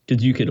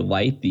 because you could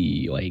light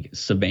the like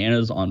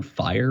savannas on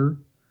fire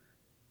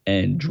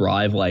and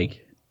drive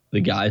like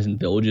the guys in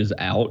villages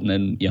out, and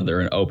then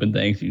they're in open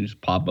things, so you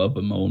just pop up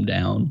and mow them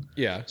down.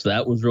 Yeah. So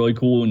that was really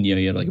cool, and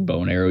you had like a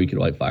bow and arrow you could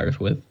light fires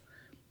with.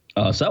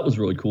 So that was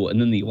really cool. And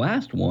then the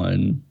last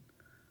one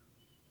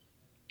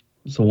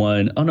was the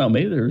one, oh no,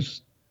 maybe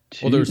there's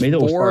 2. Well, there's maybe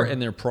 4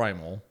 and they're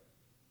primal.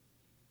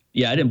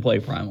 Yeah, I didn't play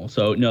Primal.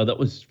 So, no, that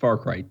was Far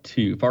Cry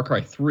 2. Far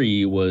Cry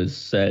 3 was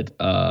set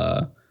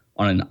on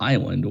an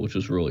island, which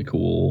was really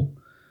cool.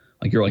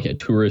 Like, you're like a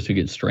tourist who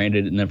gets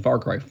stranded. And then Far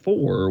Cry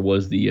 4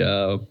 was the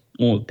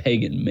one with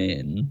pagan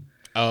men.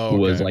 Oh, who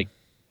was okay. like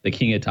the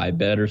king of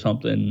Tibet or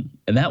something.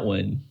 And that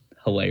one,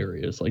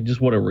 hilarious. Like, just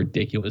what a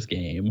ridiculous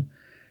game.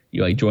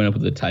 You, like, join up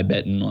with the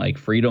Tibetan, like,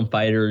 freedom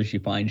fighters.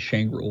 You find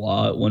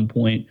Shangri-La at one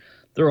point.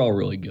 They're all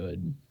really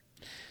good.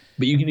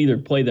 But you can either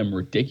play them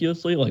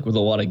ridiculously, like with a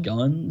lot of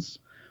guns,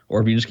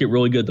 or if you just get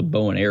really good at the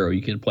bow and arrow,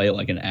 you can play it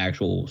like an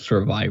actual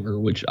survivor,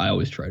 which I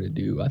always try to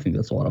do. I think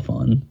that's a lot of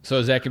fun.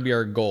 So that could be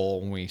our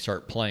goal when we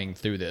start playing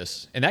through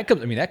this. And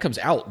that comes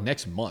out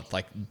next month,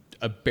 like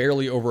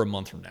barely over a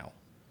month from now.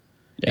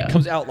 Yeah. It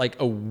comes out like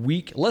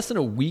less than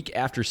a week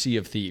after Sea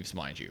of Thieves,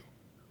 mind you.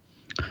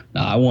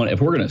 Now,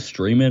 if we're going to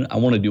stream it, I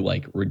want to do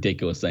like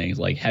ridiculous things,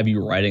 like have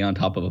you riding on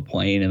top of a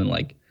plane and then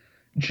like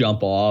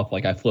jump off,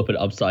 like I flip it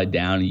upside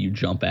down and you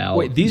jump out.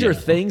 Wait, these are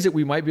things that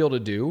we might be able to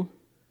do?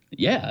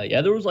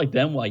 Yeah, there was like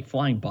them like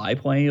flying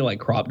biplane,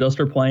 like crop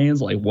duster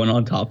planes, like one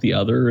on top of the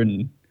other,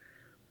 and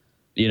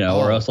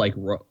or else like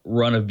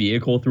run a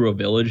vehicle through a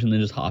village and then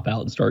just hop out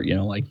and start,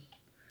 like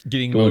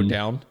getting mowed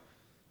down.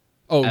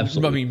 Oh,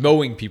 absolutely. I mean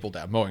mowing people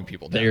down.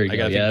 There you go. I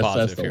gotta think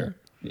positive here.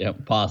 Yeah,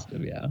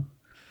 positive. Yeah,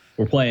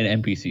 we're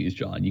playing NPCs,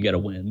 John. You got to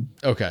win.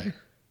 Okay.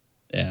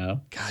 Yeah.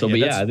 God, I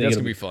think that's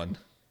gonna be fun.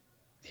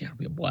 Yeah, it'll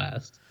be a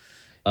blast.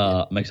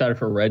 I'm excited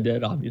for Red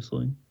Dead,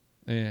 obviously.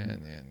 Yeah.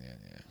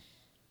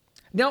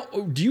 Now,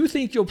 do you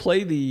think you'll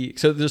play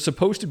so there's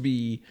supposed to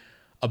be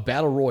a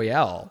battle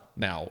royale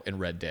now in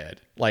Red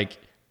Dead. Like,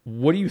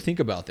 what do you think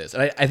about this?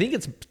 And I think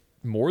it's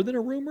more than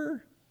a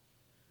rumor.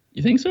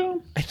 You think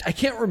so? I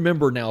can't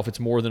remember now if it's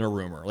more than a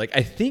rumor. Like,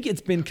 I think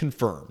it's been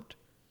confirmed.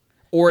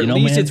 Or at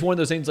least it's one of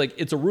those things like,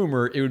 it's a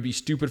rumor. It would be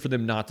stupid for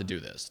them not to do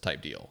this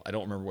type deal. I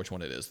don't remember which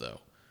one it is, though.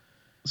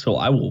 So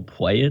I will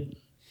play it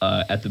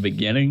at the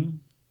beginning,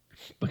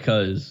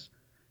 because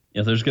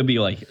there's going to be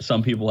like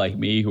some people like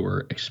me who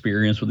are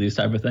experienced with these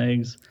type of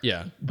things.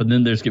 Yeah. But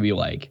then there's going to be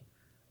like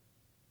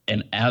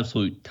an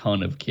absolute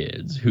ton of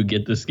kids who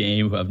get this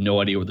game who have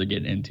no idea what they're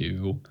getting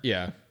into.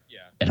 Yeah.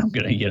 And I'm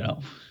going to,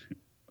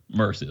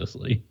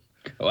 mercilessly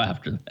go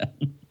after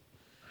them.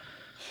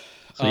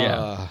 So,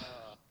 yeah.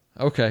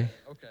 Okay.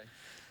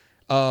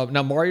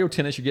 Now, Mario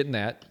Tennis, you're getting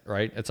that,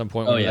 right? At some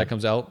point when that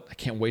comes out. I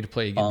can't wait to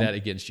play that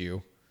against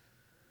you.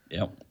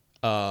 Yep.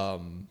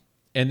 And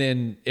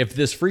then if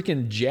this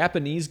freaking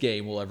Japanese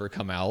game will ever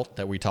come out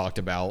that we talked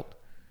about.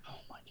 Oh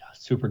my God,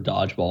 Super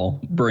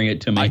Dodgeball. Bring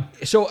it to me.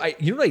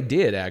 You know what I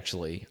did,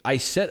 actually? I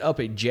set up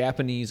a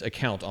Japanese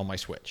account on my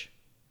Switch.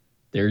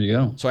 There you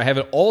go. So I have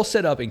it all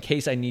set up in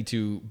case I need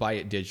to buy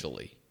it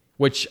digitally,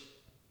 which,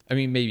 I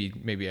mean, maybe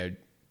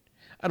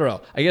I don't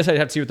know. I guess I'd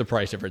have to see what the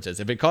price difference is.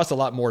 If it costs a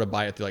lot more to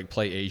buy it through like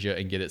Play Asia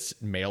and get it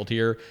mailed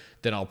here,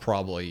 then I'll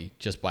probably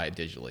just buy it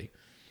digitally.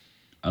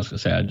 I was going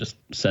to say, I'd just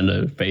send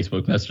a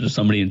Facebook message to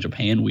somebody in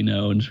Japan we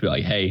know and just be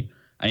like, hey,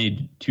 I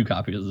need 2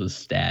 copies of this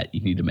stat. You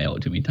need to mail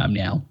it to me time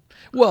now.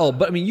 Well,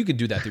 but I mean, you can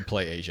do that through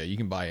Play Asia. You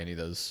can buy any of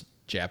those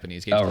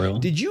Japanese games. Oh, really?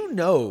 Did you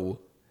know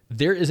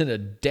there is an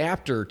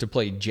adapter to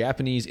play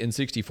Japanese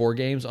N64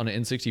 games on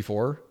an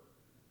N64?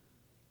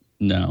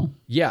 No.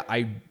 Yeah,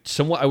 I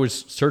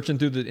was searching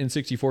through the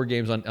N64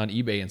 games on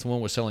eBay, and someone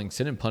was selling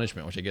Sin and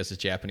Punishment, which I guess is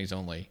Japanese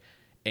only,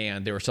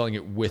 and they were selling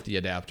it with the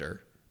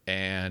adapter.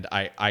 And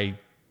I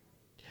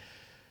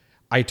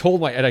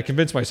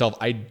convinced myself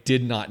I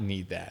did not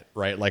need that,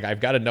 right? Like,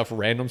 I've got enough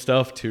random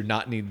stuff to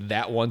not need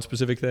that one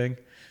specific thing,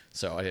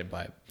 so I didn't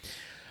buy it.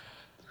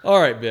 All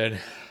right, Ben.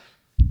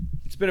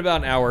 It's been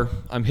about an hour.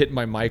 I'm hitting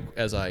my mic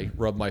as I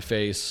rub my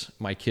face.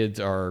 My kids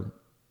are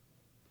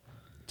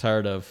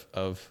tired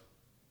of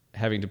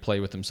having to play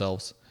with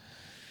themselves.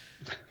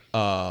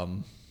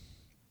 Play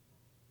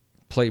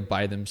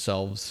by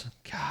themselves.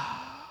 God.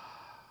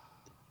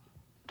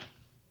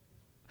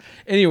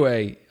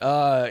 Anyway,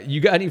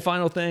 you got any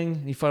final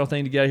thing to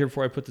get out of here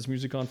before I put this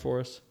music on for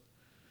us?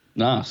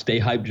 Nah, stay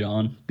hyped,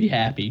 John. Be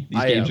happy.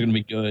 These games are going to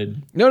be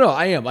good. No,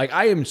 I am. Like,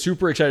 I am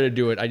super excited to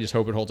do it. I just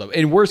hope it holds up.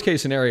 In worst case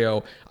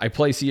scenario, I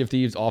play Sea of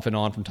Thieves off and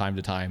on from time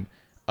to time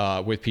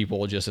with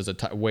people, just as a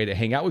way to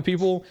hang out with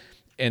people.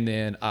 And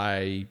then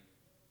I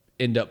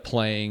end up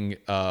playing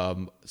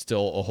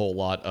still a whole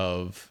lot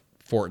of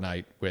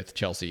Fortnite with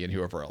Chelsea and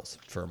whoever else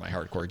for my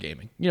hardcore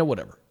gaming.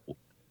 Whatever.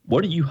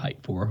 What are you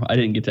hyped for? I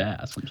didn't get to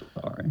ask. I'm so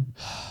sorry.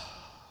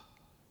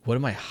 What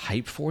am I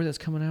hyped for that's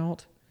coming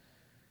out?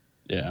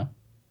 Yeah.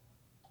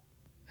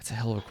 That's a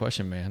hell of a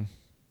question, man.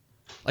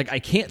 Like I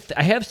can't.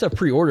 I have stuff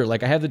pre-ordered.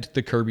 Like I have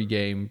the Kirby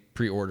game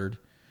pre-ordered.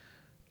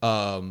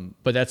 But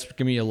that's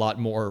gonna be a lot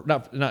more.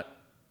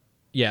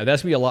 Yeah,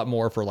 that's gonna be a lot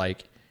more for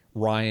like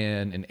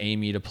Ryan and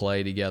Amy to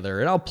play together,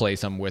 and I'll play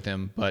some with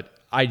him. But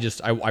I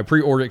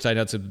pre-ordered because I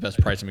know it's the best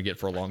price I'm gonna get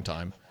for a long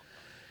time.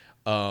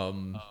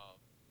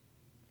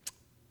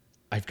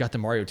 I've got the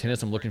Mario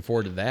Tennis. I'm looking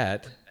forward to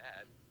that.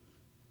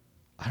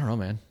 I don't know,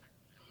 man.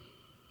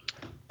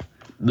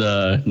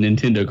 The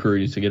Nintendo crew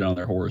needs to get on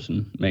their horse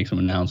and make some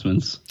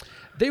announcements.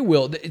 They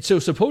will. So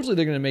supposedly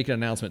they're going to make an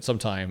announcement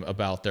sometime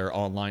about their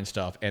online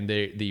stuff. And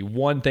the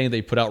one thing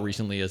they put out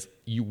recently is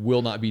you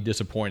will not be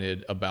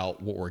disappointed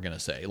about what we're going to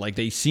say. Like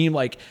they seem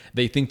like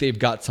they think they've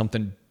got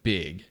something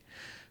big.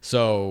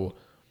 So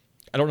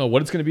I don't know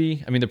what it's going to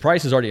be. I mean, the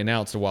price is already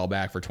announced a while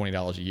back for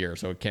 $20 a year.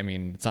 So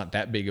it's not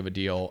that big of a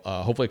deal.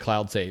 Hopefully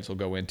Cloud Saves will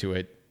go into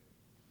it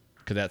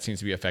because that seems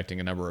to be affecting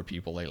a number of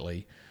people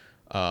lately.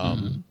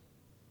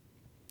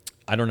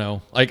 I don't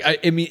know. Like,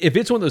 I mean, if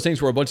it's one of those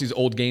things where a bunch of these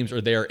old games are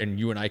there and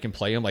you and I can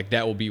play them, like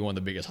that will be one of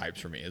the biggest hypes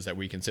for me is that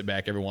we can sit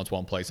back every once in a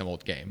while and play some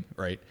old game,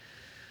 right?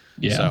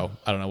 Yeah. So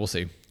I don't know. We'll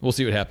see. We'll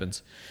see what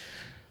happens.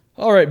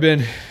 All right,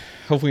 Ben.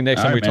 Hopefully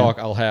next time we talk,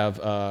 I'll have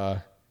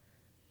a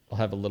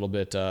little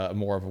bit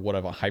more of what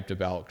I'm hyped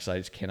about because I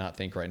just cannot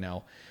think right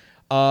now.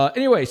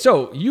 Anyway,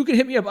 so you can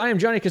hit me up. I am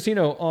Johnny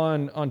Casino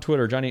on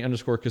Twitter,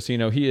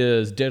 Johnny_Casino. He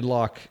is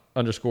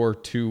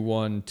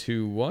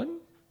Deadlock_2121. Is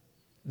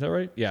that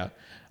right? Yeah.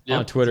 Yep.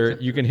 On Twitter.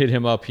 You can hit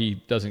him up. He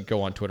doesn't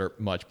go on Twitter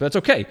much, but that's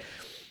okay.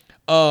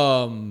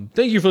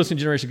 Thank you for listening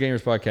to Generation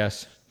Gamers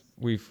podcast.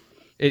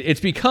 It's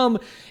become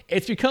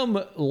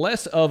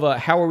less of a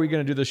how are we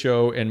going to do the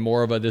show and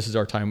more of a this is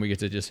our time we get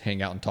to just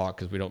hang out and talk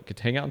because we don't get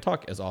to hang out and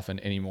talk as often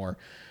anymore.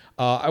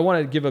 I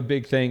want to give a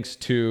big thanks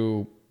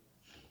to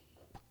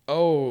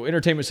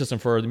Entertainment System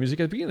for the music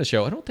at the beginning of the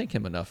show. I don't thank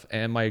him enough.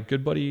 And my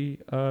good buddy,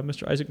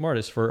 Mr. Isaac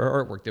Martis for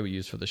our artwork that we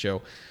use for the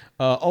show.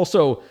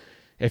 Also,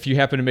 if you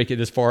happen to make it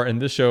this far in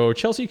this show,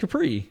 Chelsea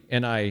Capri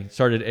and I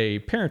started a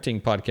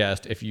parenting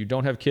podcast. If you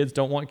don't have kids,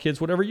 don't want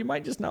kids, whatever, you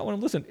might just not want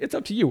to listen. It's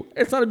up to you.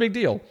 It's not a big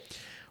deal.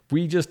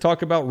 We just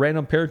talk about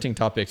random parenting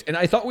topics. And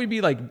I thought we'd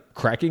be like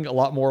cracking a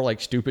lot more like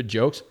stupid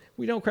jokes.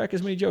 We don't crack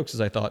as many jokes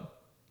as I thought.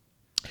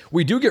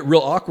 We do get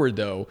real awkward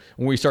though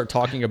when we start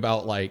talking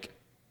about like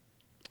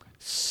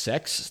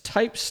sex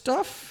type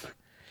stuff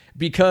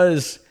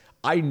because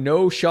I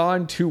know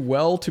Sean too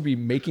well to be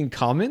making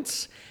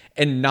comments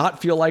and not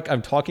feel like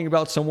I'm talking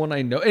about someone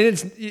I know.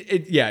 And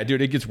yeah,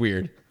 dude, it gets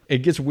weird.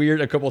 It gets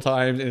weird a couple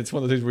times, and it's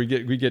one of the things where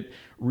we get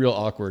real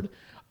awkward.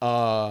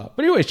 But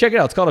anyways, check it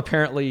out. It's called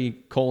Apparently: A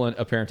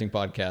Parenting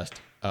Podcast.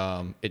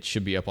 It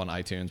should be up on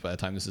iTunes by the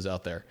time this is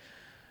out there.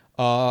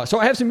 So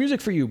I have some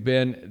music for you,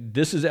 Ben.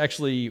 This is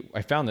actually,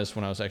 I found this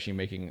when I was actually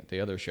making the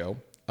other show.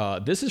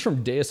 This is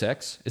from Deus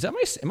Ex.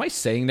 Am I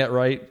saying that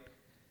right?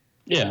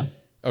 Yeah.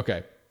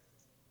 Okay.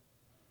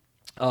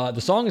 The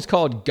song is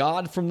called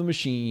God from the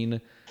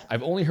Machine.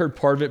 I've only heard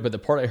part of it, but the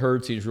part I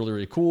heard seems really,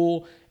 really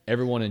cool.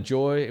 Everyone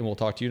enjoy, and we'll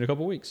talk to you in a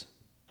couple weeks.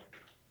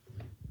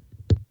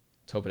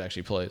 Let's hope it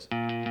actually plays.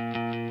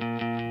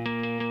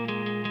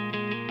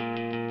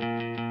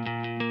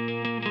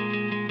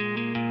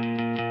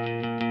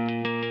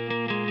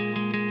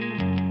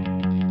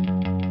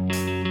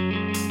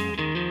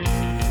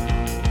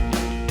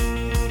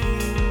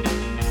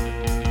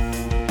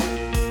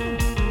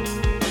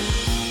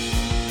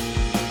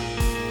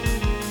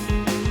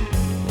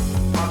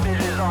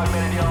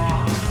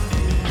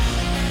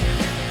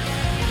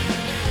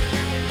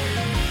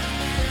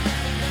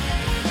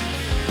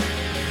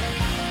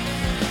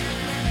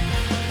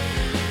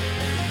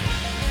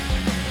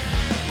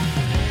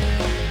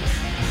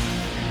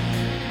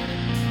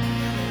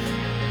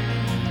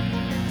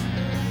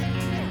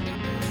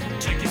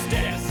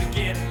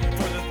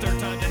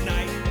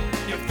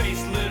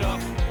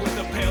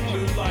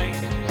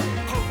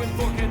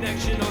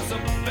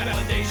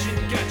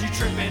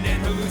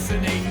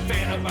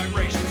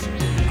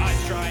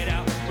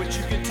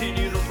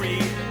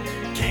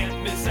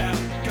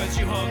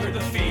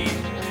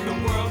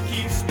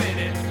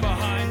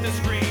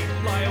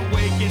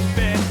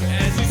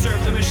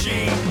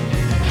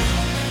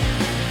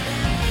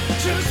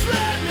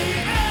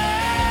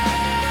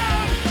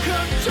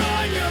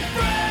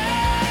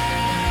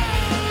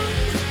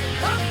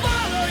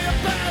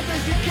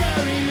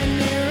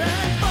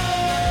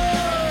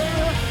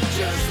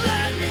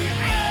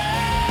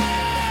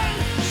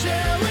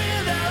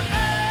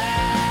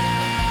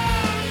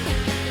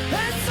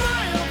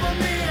 Smile for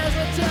me as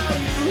I tell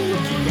you who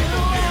you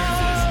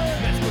are.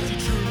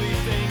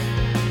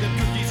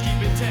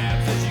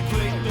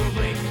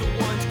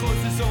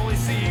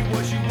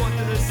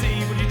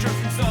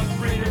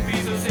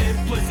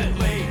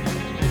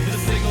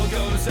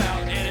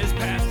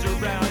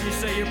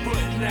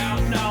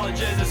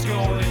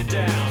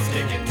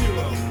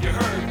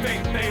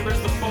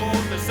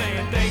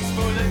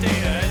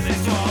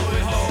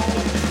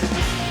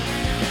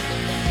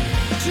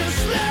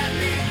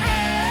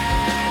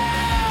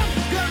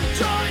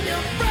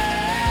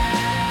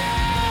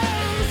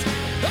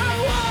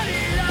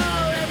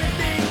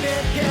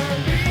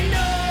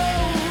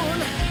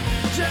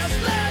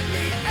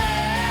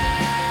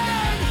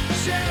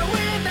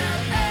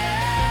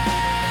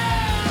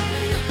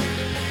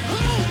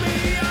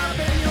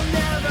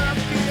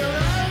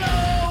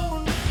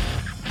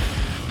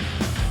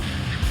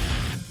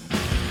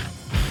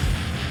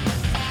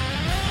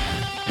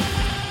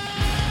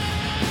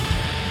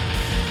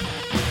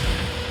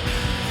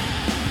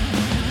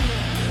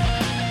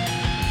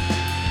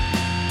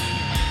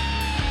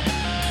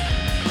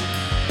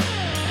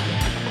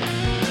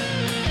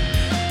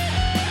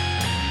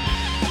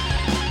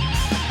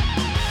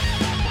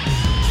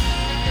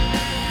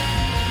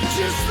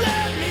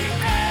 let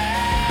me